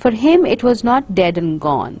 So for him, it was not dead and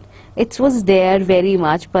gone. It was there very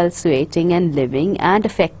much pulsating and living and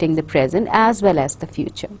affecting the present as well as the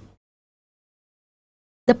future.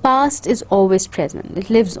 The past is always present. It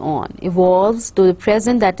lives on, evolves to the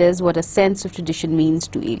present. That is what a sense of tradition means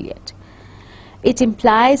to Eliot. It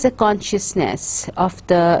implies a consciousness of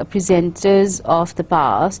the presenters of the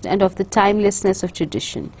past and of the timelessness of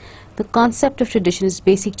tradition. The concept of tradition is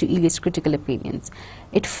basic to Eliot's critical opinions.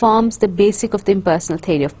 It forms the basic of the impersonal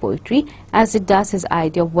theory of poetry, as it does his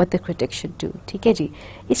idea of what the critic should do. ठीक है जी.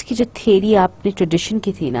 इसकी जो theory आपने tradition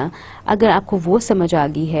की थी ना, अगर आपको वो समझ आ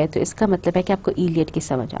गई है तो इसका मतलब है कि आपको Eliot की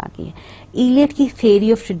समझ आ गई है. Eliot की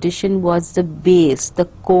theory of tradition was the base, the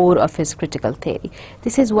core of his critical theory.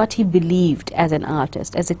 This is what he believed as an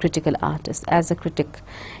artist, as a critical artist, as a critic.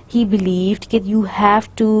 He believed that you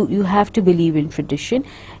have to believe in tradition.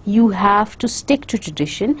 You have to stick to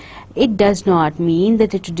tradition. It does not mean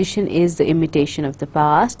that the tradition is the imitation of the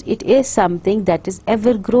past. It is something that is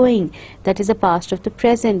ever growing, that is a past of the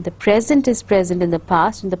present. The present is present in the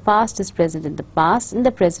past, and the past is present in the past, and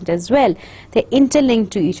the present as well. They are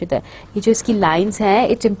interlinked to each other. ये जो इसकी lines हैं,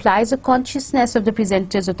 it implies a consciousness of the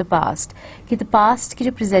presenters of the past. कि the past के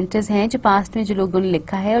जो presenters हैं, जो past में जो लोगों ने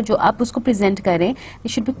लिखा है और जो आप उसको present करें, they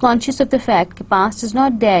should be conscious of the fact कि past is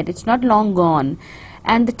not dead, it's not long gone.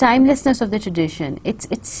 and the timelessness of the tradition.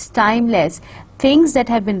 It's timeless. Things that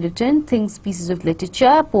have been written, things, pieces of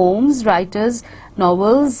literature, poems, writers,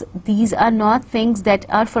 novels, these are not things that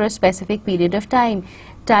are for a specific period of time.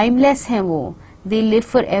 Timeless हैं वो. They live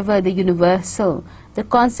forever, they're universal. The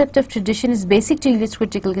concept of tradition is basic to Eliot's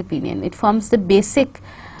critical opinion. It forms the basic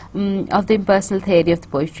of the impersonal theory of the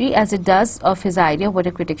poetry, as it does of his idea of what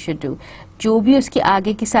a critic should do. जो भी उसकी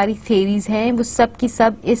आगे की सारी theories हैं, वो सब की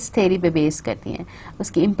सब इस theory पे base करती हैं.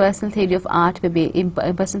 उसकी impersonal theory of art पे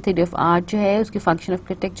impersonal theory of art जो है, उसकी function of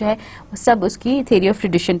critic जो है, वो सब उसकी theory of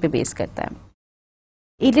tradition पे base करता है.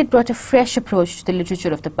 Eliot brought a fresh approach to the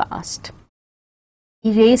literature of the past.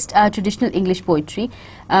 He raised traditional English poetry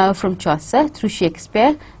from Chaucer through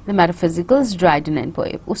Shakespeare, the metaphysicals, Dryden and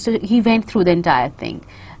Poe. He went through the entire thing.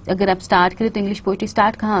 अगर आप start करें तो English poetry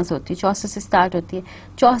start कहाँ से होती है? चौसर से start होती है.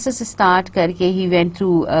 चौसर से स्टार्ट करके he went through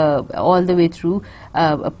all the way through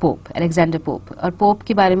pope, Alexander pope, और पोप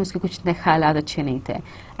के बारे में उसके कुछ ख्यालात अच्छे नहीं थे.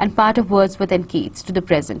 And part of Wordsworth and Keats to the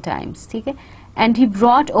present times. ठीक है. And he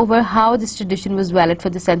brought over how this tradition was valid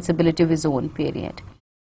for the sensibility of his own period.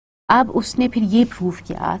 अब उसने फिर ये प्रूव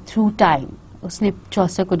किया थ्रू टाइम. उसने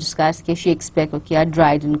चौसर को डिस्कस किया, शेक्सपियर को किया,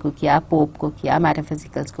 ड्राइडन को किया, पोप को किया,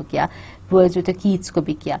 मेटाफिजिकल्स को किया, वर्ड्सवर्थ कीट्स को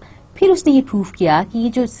भी किया. फिर उसने ये प्रूव किया कि ये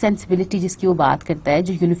जो सेंसिबिलिटी जिसकी वो बात करता है,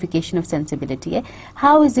 जो यूनिफिकेशन ऑफ सेंसिबिलिटी है,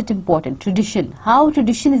 how is it important? Tradition, how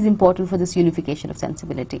tradition is important for this unification of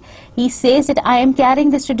sensibility. He says that I am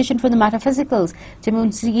carrying this tradition for the मेटाफिजिकल्स. जब मैं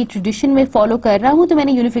उनसे ये ट्रेडिशन में फॉलो कर रहा हूँ तो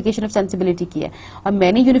मैंने यूनिफिकेशन ऑफ सेंसिबिलिटी की है, और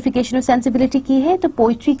मैंने यूनिफिकेशन ऑफ सेंसिबिलिटी की है तो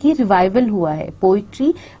पोइट्री की रिवाइवल हुआ है.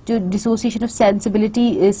 पोइट्री जो dissociation of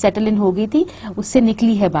sensibility settle in हो गई थी, उससे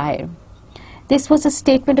निकली है बाहर. This was a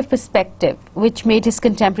statement of perspective which made his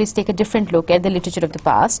contemporaries take a different look at the literature of the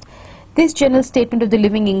past. This general statement of the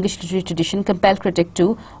living English literary tradition compelled critics to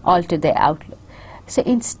alter their outlook. So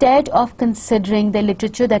instead of considering the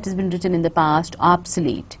literature that has been written in the past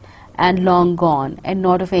obsolete and long gone and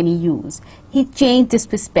not of any use, he changed this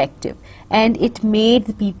perspective, and it made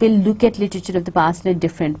the people look at literature of the past in a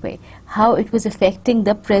different way, how it was affecting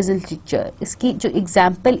the present literature. इसकी जो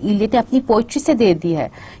example Eliot ने अपनी poetry से दे दी है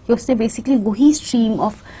कि उसने basically वही stream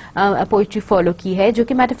of poetry follow की है जो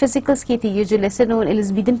कि metaphysicals की थी, ये जो lesser known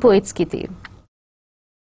Elizabethan poets की थी.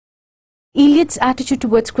 Eliot's attitude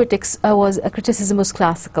towards critics criticism was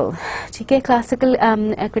classical. ठीक है. Classical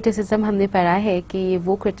criticism हमने पढ़ा है कि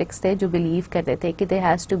वो critics थे जो believe करते थे कि there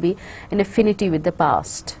has to be an affinity with the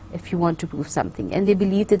past if you want to prove something, and they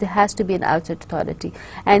believe that there has to be an outside authority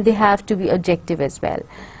and they have to be objective as well.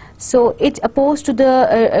 So it opposed to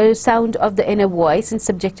the sound of the inner voice and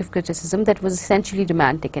subjective criticism that was essentially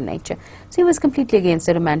romantic in nature. So he was completely against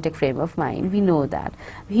the romantic frame of mind. We know that.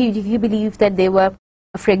 He believed that they were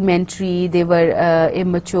fragmentary, they were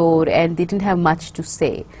immature, and they didn't have much to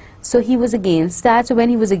say. So he was against that. So when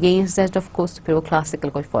he was against that, of course, the वो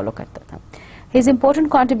classical को follow करता था. His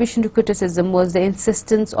important contribution to criticism was the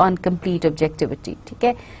insistence on complete objectivity. ठीक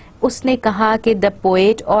है. उसने कहा कि the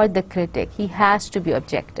poet or the critic, he has to be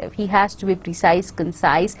objective. He has to be precise,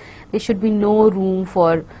 concise. There should be no room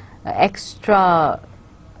for extra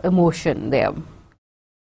emotion there.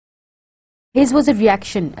 His was a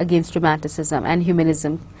reaction against romanticism and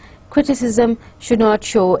humanism. Criticism should not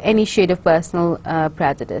show any shade of personal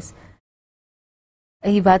prejudice.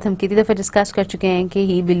 ये बात हम कितनी दफ़ा discuss कर चुके हैं कि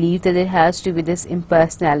he believed that there has to be this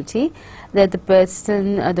impersonality, that the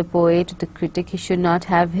person, the poet, the critic, he should not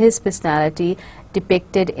have his personality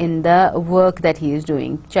depicted in the work that he is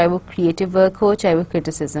doing. चाहे वो creative work हो, चाहे वो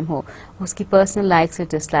criticism हो, उसकी personal likes और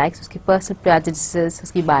dislikes, उसकी personal prejudices,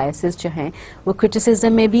 उसकी biases जो हैं, वो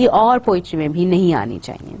criticism में भी और poetry में भी नहीं आनी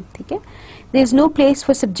चाहिए. ठीक है. There is no place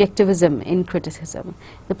for subjectivism in criticism.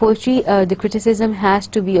 The poetry, the criticism has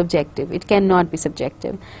to be objective. It cannot be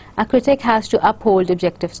subjective. A critic has to uphold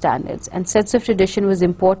objective standards, and sense of tradition was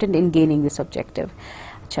important in gaining this objective.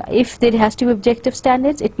 If there has to be objective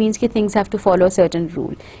standards, it means that things have to follow a certain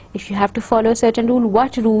rule. If you have to follow a certain rule,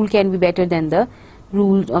 what rule can be better than the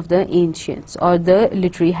rule of the ancients or the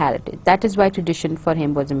literary heritage? That is why tradition for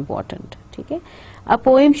him was important. Okay? A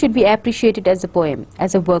poem should be appreciated as a poem,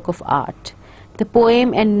 as a work of art. The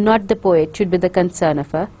poem and not the poet should be the concern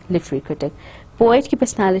of a literary critic. Poet की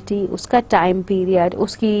personality, उसका time period,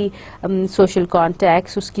 उसकी social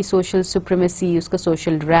context, उसकी social supremacy, उसका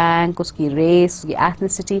social rank, उसकी race, उसकी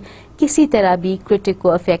ethnicity, किसी तरह भी critic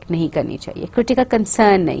को affect नहीं करनी चाहिए. Critic का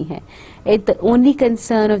concern नहीं है. The only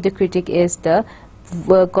concern of the critic is the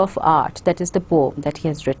work of art, that is the poem that he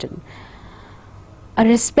has written. A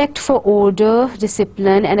respect for order,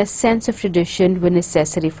 discipline, and a sense of tradition were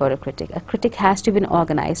necessary for a critic. A critic has to be an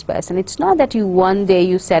organized person. It's not that you one day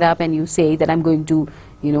you set up and you say that I'm going to,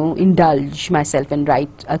 indulge myself and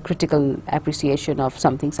write a critical appreciation of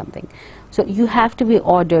something. So you have to be an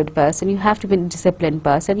ordered person, you have to be a disciplined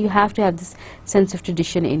person, you have to have this sense of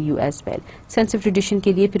tradition in you as well. Sense of tradition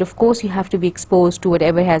ke liye, but of course you have to be exposed to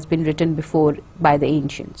whatever has been written before by the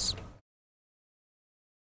ancients.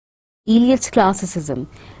 Eliot's classicism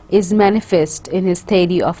is manifest in his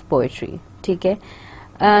theory of poetry. Okay?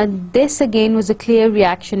 This again was a clear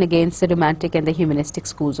reaction against the romantic and the humanistic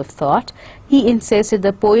schools of thought. He insisted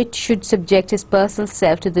the poet should subject his personal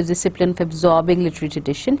self to the discipline of absorbing literary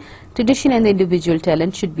tradition. Tradition and the individual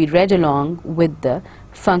talent should be read along with the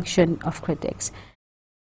function of critics.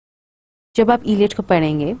 जब आप Elliot को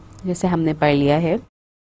पढ़ेंगे, जैसे हमने पढ़ लिया है,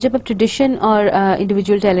 जब आप ट्रेडिशन और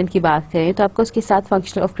इंडिविजुअल टैलेंट की बात करें तो आपको उसके साथ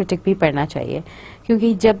फंक्शनल ऑफ क्रिटिक भी पढ़ना चाहिए,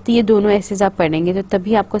 क्योंकि जब ये दोनों ऐसे आप पढ़ेंगे तो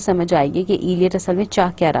तभी आपको समझ आएगी कि इलियट असल में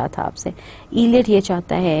चाह क्या रहा था आपसे. इलियट ये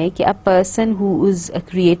चाहता है कि a person who is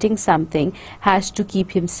creating something has to keep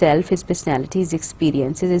himself, his personality, his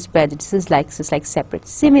experiences, his prejudices, likes like separate.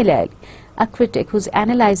 Similarly, a critic who's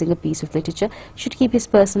analyzing a piece of literature should keep his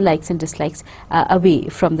personal likes and dislikes away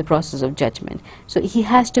from the process of judgment. So he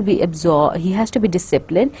has to be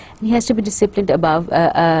disciplined, and he has to be disciplined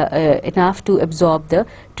enough to absorb the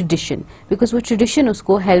tradition, because वो tradition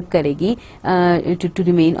उसको help करेगी to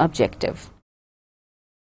remain objective.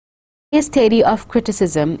 His theory of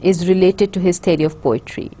criticism is related to his theory of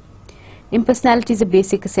poetry. Impersonality is a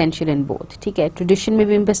basic essential in both. ठीक है, tradition में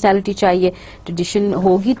भी impersonality चाहिए. Tradition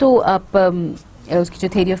होगी तो आप उसकी जो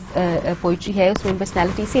theory of poetry है उसमें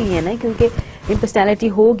impersonality इसीलिए है ना, क्योंकि impersonality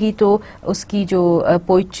होगी तो उसकी जो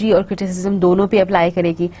poetry और criticism दोनों पे apply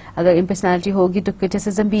करेगी. अगर impersonality होगी तो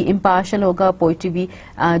criticism भी impartial होगा, poetry भी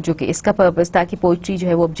जो कि इसका purpose था कि poetry जो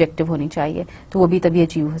है वो objective होनी चाहिए, तो वो भी तभी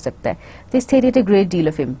achieve हो सकता है. This theory had a great deal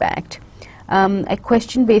of impact. It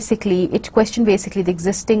questioned basically the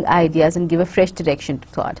existing ideas and give a fresh direction to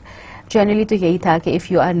thought. Generally तो यही था कि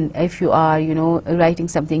if you are writing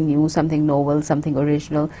something new, something novel, something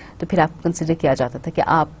original, तो फिर आपको consider किया जाता था कि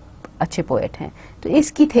आप अच्छे poet हैं. तो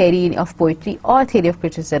इसकी theory of poetry और theory of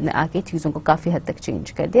criticism ने आके चीज़ों को काफ़ी हद तक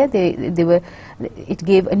change कर दिया. It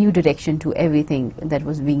gave a new direction to everything that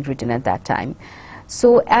was being written at that time. So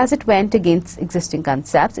as it went against existing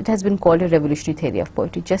concepts, it has been called a revolutionary theory of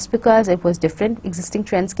poetry, just because it was different. Existing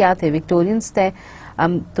trends क्या थे? Victorians थे,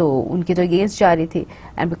 तो उनके तो against जा रही थी,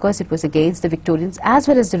 and because it was against the Victorians as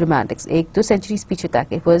well as the Romantics, एक दो centuries पीछे तक,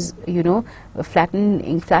 it was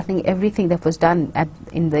flattening everything that was done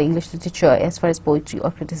in the English literature as far as poetry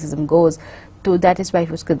or criticism goes. So that is why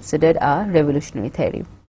it was considered a revolutionary theory.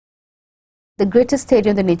 The greatest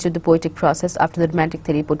theory on the nature of the poetic process after the Romantic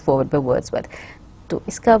theory put forward by Wordsworth. तो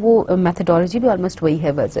इसका वो methodology भी almost वही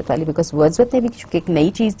है Wordsworth वाली, because Wordsworth ने भी चूँकि एक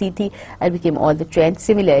नई चीज़ दी थी and became all the trend.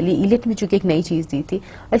 Similarly, Eliot ने चूँकि एक नई चीज़ दी थी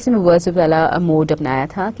और इसमें Wordsworth वाला mode अपनाया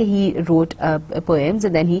था कि he wrote poems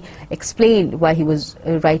and then he explained why he was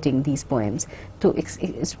writing these poems. So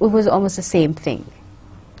it was almost the same thing.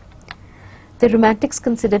 The Romantics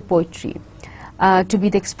considered poetry to be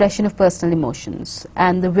the expression of personal emotions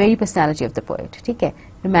and the very personality of the poet. ठीक है,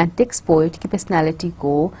 Romantics poet की personality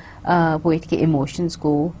को, poet के emotions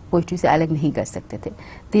को poetry से अलग नहीं कर सकते थे.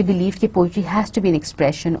 दे बिलीव कि poetry has to be an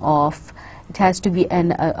expression of, it has to be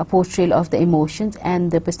a portrayal of the emotions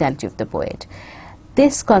and the personality of the poet.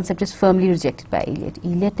 This concept is firmly rejected by Eliot.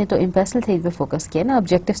 Eliot ने तो impersonal theory पे focus किया ना,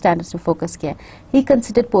 objective standards पे focus किया. He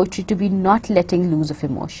considered poetry to be not letting loose of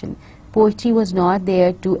emotion. Poetry was not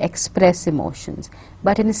there to express emotions,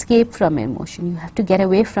 but an escape from emotion. You have to get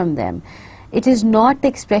away from them. It is not the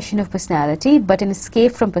expression of personality, but an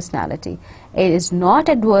escape from personality. It is not,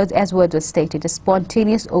 as Wordsworth stated, a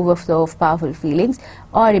spontaneous overflow of powerful feelings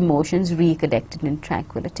or emotions reconnected in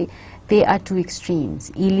tranquility. They are two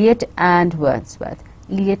extremes, Eliot and Wordsworth.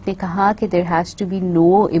 Eliot ने कहा कि there has to be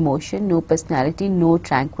no emotion, no personality, no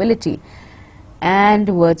tranquility. And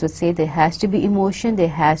Wordsworth say there has to be emotion,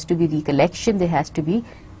 there has to be recollection, there has to be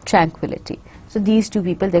tranquility. So these two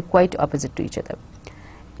people, they're quite opposite to each other.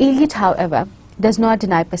 Eliot, however, does not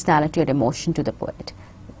deny personality or emotion to the poet.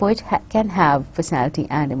 The poet can have personality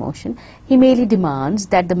and emotion. He merely demands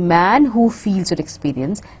that the man who feels or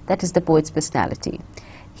experiences, that is the poet's personality.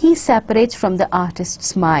 He separates from the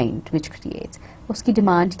artist's mind which creates. उसकी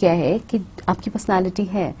demand क्या है कि आपकी personality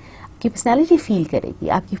है, आपकी personality feel करेगी,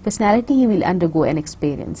 आपकी personality he will undergo an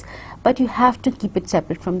experience, but you have to keep it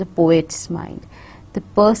separate from the poet's mind. The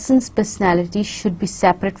person's personality should be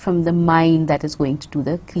separate from the mind that is going to do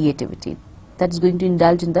the creativity, that is going to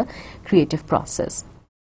indulge in the creative process.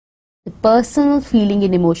 The personal feeling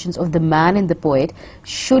and emotions of the man and the poet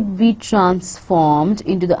should be transformed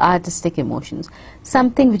into the artistic emotions,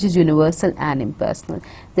 something which is universal and impersonal.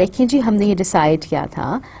 देखिए जी, हमने ये decide किया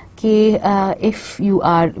था कि if you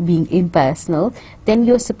are being impersonal, then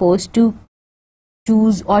you're supposed to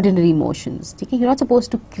choose ordinary emotions. Okay? You're not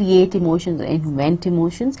supposed to create emotions or invent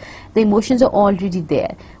emotions. The emotions are already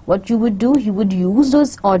there. What you would do, you would use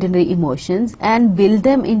those ordinary emotions and build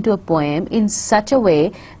them into a poem in such a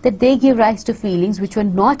way that they give rise to feelings which were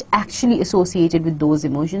not actually associated with those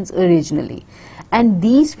emotions originally. And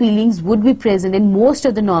these feelings would be present in most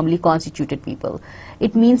of the normally constituted people.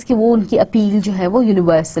 It means कि वो उनकी appeal जो है वो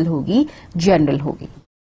universal होगी, general होगी.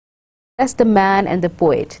 As the man and the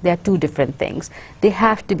poet, they are two different things. They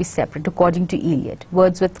have to be separate according to Eliot.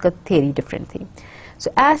 Wordsworth's theory different thing.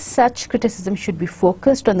 So as such, criticism should be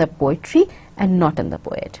focused on the poetry and not on the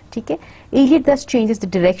poet. ठीक है? Eliot thus changes the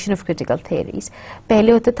direction of critical theories.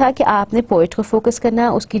 पहले होता था कि आपने poet को focus करना,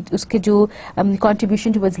 उसके जो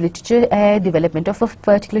contribution towards literature है, development of a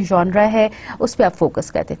particular genre है, उस पे आप focus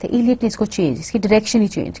करते थे. Eliot ने इसको change, इसकी direction ही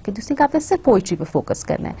change की. उसने कहा आपने सिर्फ poetry पे focus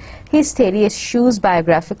करना है. His theory eschews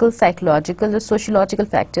biographical, psychological or sociological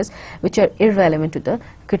factors which are irrelevant to the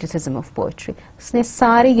criticism of poetry. उसने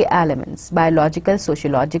सारे ये elements, biological,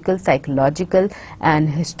 sociological, psychological and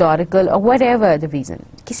historical or whatever the reason,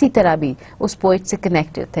 किसी तरह भी उस पोइट से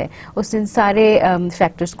कनेक्टेड थे, उसने इन सारे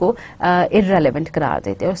फैक्टर्स को irrelevant करार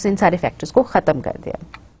देते और उसने इन सारे फैक्टर्स को ख़त्म कर दिया.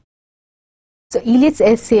 So Eliot's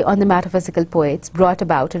essay on the metaphysical poets brought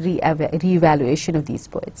about a re-evaluation of these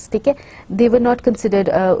poets. ठीक है? They were not considered,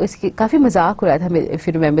 इसके काफ़ी मजाक हो रहा था, if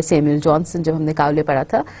you remember Samuel Johnson जब हमने कावले पढ़ा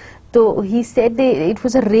था, तो he said it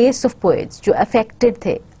was a race of poets जो affected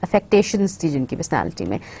थे, affectations थी जिनकी personality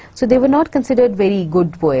में. So they were not considered very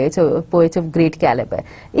good poets or poets of great caliber.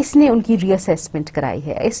 इसने उनकी reassessment कराई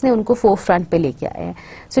है, इसने उनको forefront पे लेके आया है.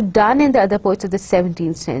 So Donne and the other poets of the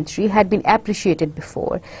 17th century had been appreciated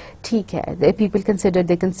before. ठीक है, the people considered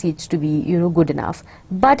their conceits to be, good enough.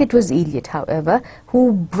 But it was Eliot, however,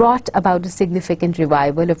 who brought about a significant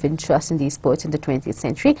revival of interest in these poets in the 20th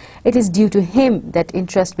century. It is due to him that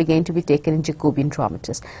interest began to be taken in Jacobean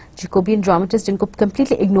dramatists. Jacobean dramatists जिनको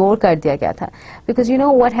completely ignore कर दिया गया था. Because you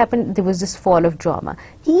know what happened? There was this fall of drama.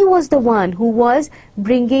 He was the one who was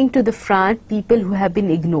bringing to the front people who have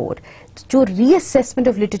been ignored. जो reassessment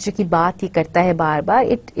of literature की बात ही करता है बार बार,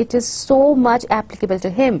 it is so much applicable to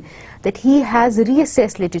him that he has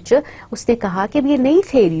reassessed literature. उसने कहा कि ये नई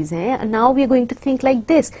theories हैं, now we are going to think like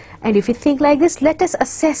this, and if we think like this, let us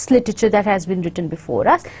assess literature that has been written before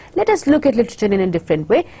us, let us look at literature in a different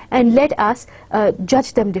way, and let us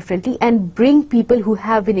judge them differently and bring people who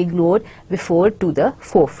have been ignored before to the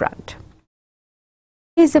forefront.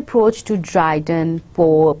 His approach to Dryden,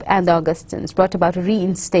 Pope and the Augustines brought about a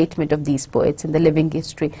reinstatement of these poets in the living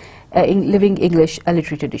English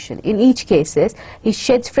literary tradition. In each cases, he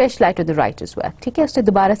sheds fresh light on the writer's work. ठीक है, उसने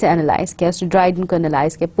दोबारा से analyze किया, उसने Dryden को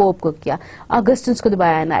analyze किया, Pope को किया, Augustines को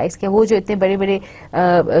दोबारा analyze किया. वो जो इतने बड़े-बड़े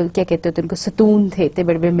क्या कहते हैं उनको सतून थे, इतने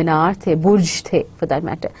बड़े-बड़े मीनार थे, बुर्ज थे, for that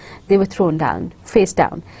matter, they were thrown down, face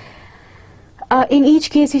down. In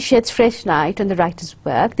each case, he sheds fresh light on the writer's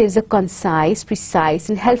work. There is a concise, precise,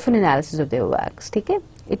 and helpful analysis of their works. Okay?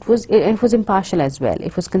 It was impartial as well.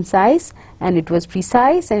 It was concise, and it was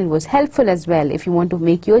precise, and it was helpful as well. If you want to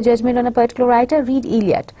make your judgment on a particular writer, read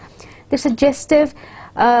Eliot. They're suggestive,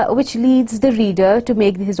 which leads the reader to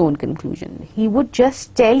make his own conclusion. He would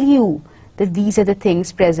just tell you that these are the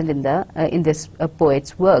things present in this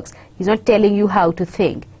poet's works. He's not telling you how to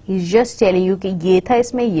think. He's just telling you कि ये था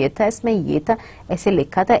इसमें, ये था इसमें, ये था, ऐसे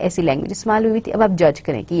लिखा था, ऐसी लैंग्वेज इस्तेमाल हुई थी. अब आप जज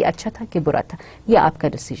करें कि ये अच्छा था कि बुरा था. ये आपका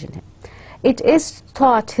डिसीजन है. It is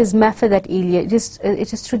thought his method that Eliot,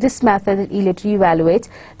 it is through this method that Eliot reevaluates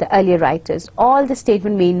the earlier writers. All the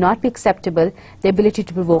statement may not be acceptable. The ability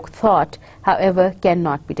to provoke thought, however,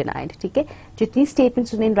 cannot be denied. ठीक है? जितनी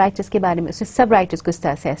statements उसने इन writers के बारे में, उसने सब writers को इस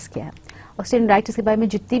तरह assess किया है. और इन राइटर्स के बारे में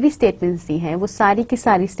जितनी भी स्टेटमेंट्स दी हैं, वो सारी की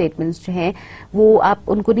सारी स्टेटमेंट्स जो हैं, वो आप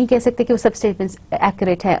उनको नहीं कह सकते कि वो सब स्टेटमेंट्स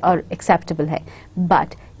एक्यूरेट है और एक्सेप्टेबल है.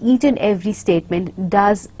 But each and every statement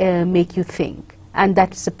does make you think. And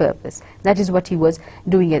that's the purpose. That is what he was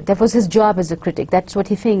doing it. That was his job as a critic. That's what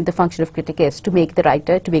he thinks the function of critic is, to make the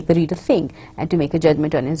writer, to make the reader think, and to make a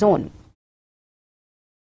judgment on his own.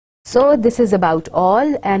 So this is about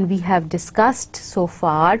all, and we have discussed so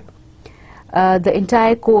far the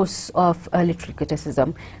entire course of literary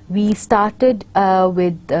criticism. We started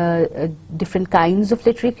with different kinds of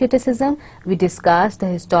literary criticism. We discussed the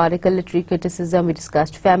historical literary criticism, we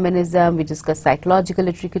discussed feminism, we discussed psychological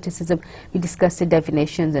literary criticism, we discussed the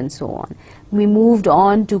definitions and so on. We moved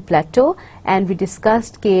on to Plato, and we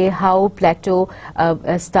discussed how Plato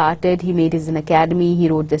started. He made his an academy, he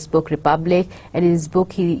wrote this book Republic, and in his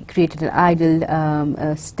book he created an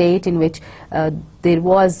ideal state in which there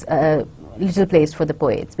was little place for the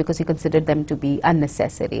poets because he considered them to be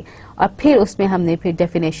unnecessary. और फिर उसमें हमने फिर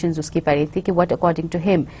definitions उसकी पढ़ी थी कि what according to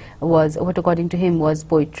him was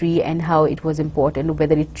poetry and how it was important,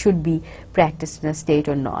 whether it should be practiced in a state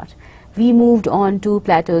or not. We moved on to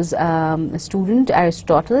Plato's student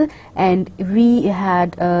Aristotle, and we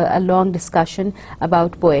had a long discussion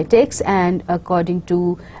about poetics, and according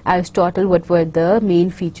to Aristotle what were the main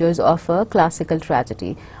features of a classical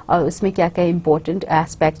tragedy, और उसमें क्या क्या important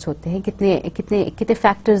aspects होते हैं, कितने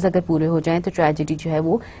factors अगर पूरे हो जाएं तो tragedy जो है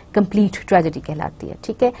वो complete tragedy कहलाती है.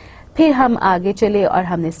 ठीक है, फिर हम आगे चले और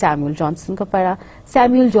हमने सैमुअल जॉनसन को पढ़ा.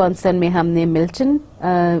 सैमुअल जॉनसन में हमने मिल्टन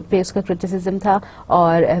पे उसका क्रिटिसिज्म था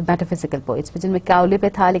और मेटाफिजिकल पोइट्स पे, जिनमें काउले पे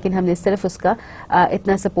था, लेकिन हमने सिर्फ उसका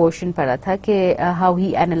इतना सा पोर्शन पढ़ा था कि how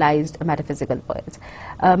he analysed metaphysical poets.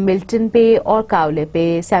 Milton पे और काउले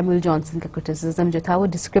पे सैमुअल जॉनसन का क्रिटिसिज्म जो था वो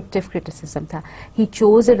डिस्क्रिप्टिव क्रिटिसिज्म था. He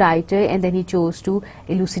chose a writer and then he chose to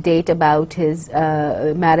इलूसिडेट about his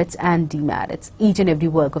merits and demerits each and every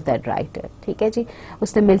work of that writer. ठीक है जी,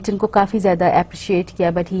 उसने मिल्टन को काफ़ी ज़्यादा अप्रिशिएट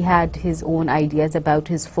किया, but he had his own ideas about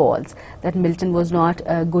his false, that Milton was not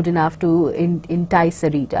good enough to entice a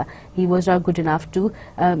reader. He was not good enough to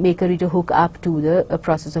make a reader hook up to the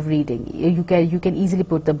process of reading. You can easily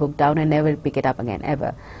put the book down and never pick it up again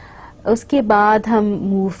ever. उसके बाद हम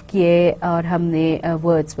move किए और हमने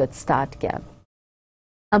Wordsworth start किया.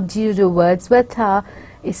 अब जी जो Wordsworth था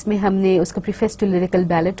इसमें हमने उसका प्रीफेस टू लिरिकल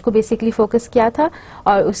बैलेट को बेसिकली फोकस किया था,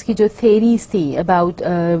 और उसकी जो थेरीज थी about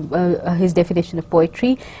his definition of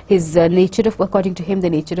poetry, his nature of, according to him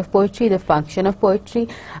the nature of poetry, the function of poetry,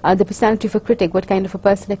 the personality of a critic, what kind of a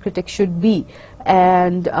person a critic should be,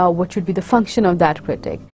 and what should be the function of that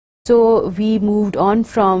critic. So we moved on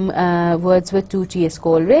from Wordsworth to T.S.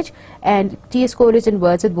 Coleridge, and T.S. Coleridge and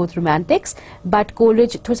Wordsworth both romantics, but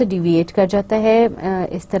Coleridge थोड़ा सा deviate कर जाता है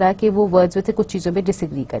इस तरह के वो Wordsworth से कुछ चीज़ों में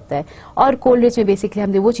disagree करता है, और Coleridge में basically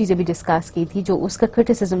हमने वो चीज़ें भी discuss की थी जो उसका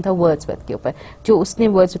criticism था Wordsworth के ऊपर, जो उसने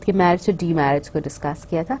Wordsworth के marriage और demarriage को discuss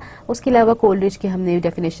किया था. उसके अलावा Coleridge की हमने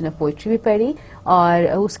definition of poetry भी पढ़ी, और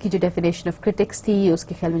उसकी जो definition of critics थी,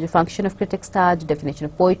 उसके ख्याल में जो function of critics था, जो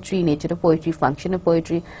definition of poetry, nature of poetry, function of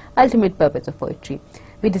poetry, ultimate purpose of poetry.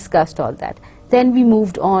 We discussed all that. Then we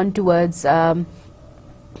moved on towards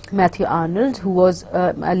Matthew Arnold, who was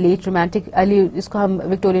a late romantic, इसको हम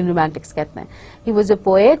Victorian romantics कहते हैं. He was a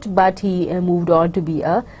poet, but he moved on to be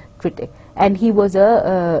a critic. And he was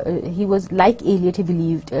like Eliot. He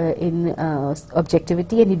believed in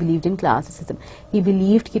objectivity, and he believed in classicism. He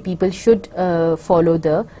believed that people should follow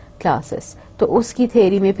the classes. तो उसकी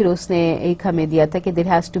theory में फिर उसने एक हमें दिया था कि there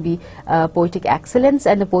has to be poetic excellence,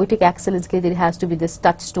 and the poetic excellence के लिए there has to be this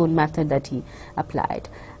touchstone method that he applied.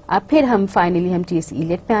 अब फिर हम फाइनली हम टी.एस.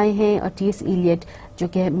 इलियट पे आए हैं, और टी.एस. इलियट जो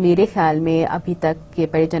कि मेरे ख्याल में अभी तक के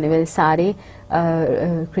पढ़े जाने वाले सारे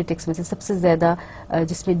क्रिटिक्स में से सबसे ज़्यादा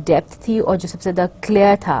जिसमें डेप्थ थी और जो सबसे ज़्यादा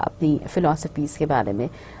क्लियर था अपनी फिलोसफीज़ के बारे में.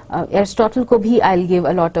 Aristotle को भी I'll give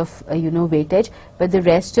a lot of weightage, but the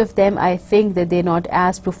rest of them I think that they're not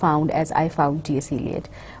as profound as I found T.S. Eliot.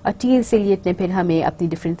 और T.S. Eliot ने फिर हमें अपनी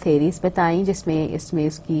different theories बताई, जिसमें इसमें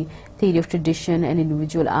उसकी theory of tradition and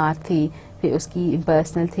individual art थी, फिर उसकी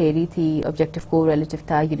impersonal theory थी, objective correlative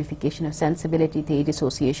था, unification of sensibility थी,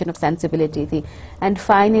 dissociation of sensibility थी, and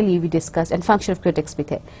finally we discussed, and function of critics भी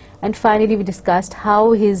थे, and finally we discussed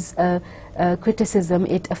how his criticism,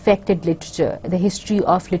 it affected literature, the history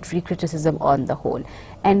of literary criticism on the whole.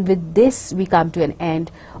 And with this we come to an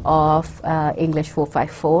end of English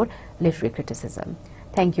 454 literary criticism.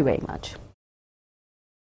 Thank you very much.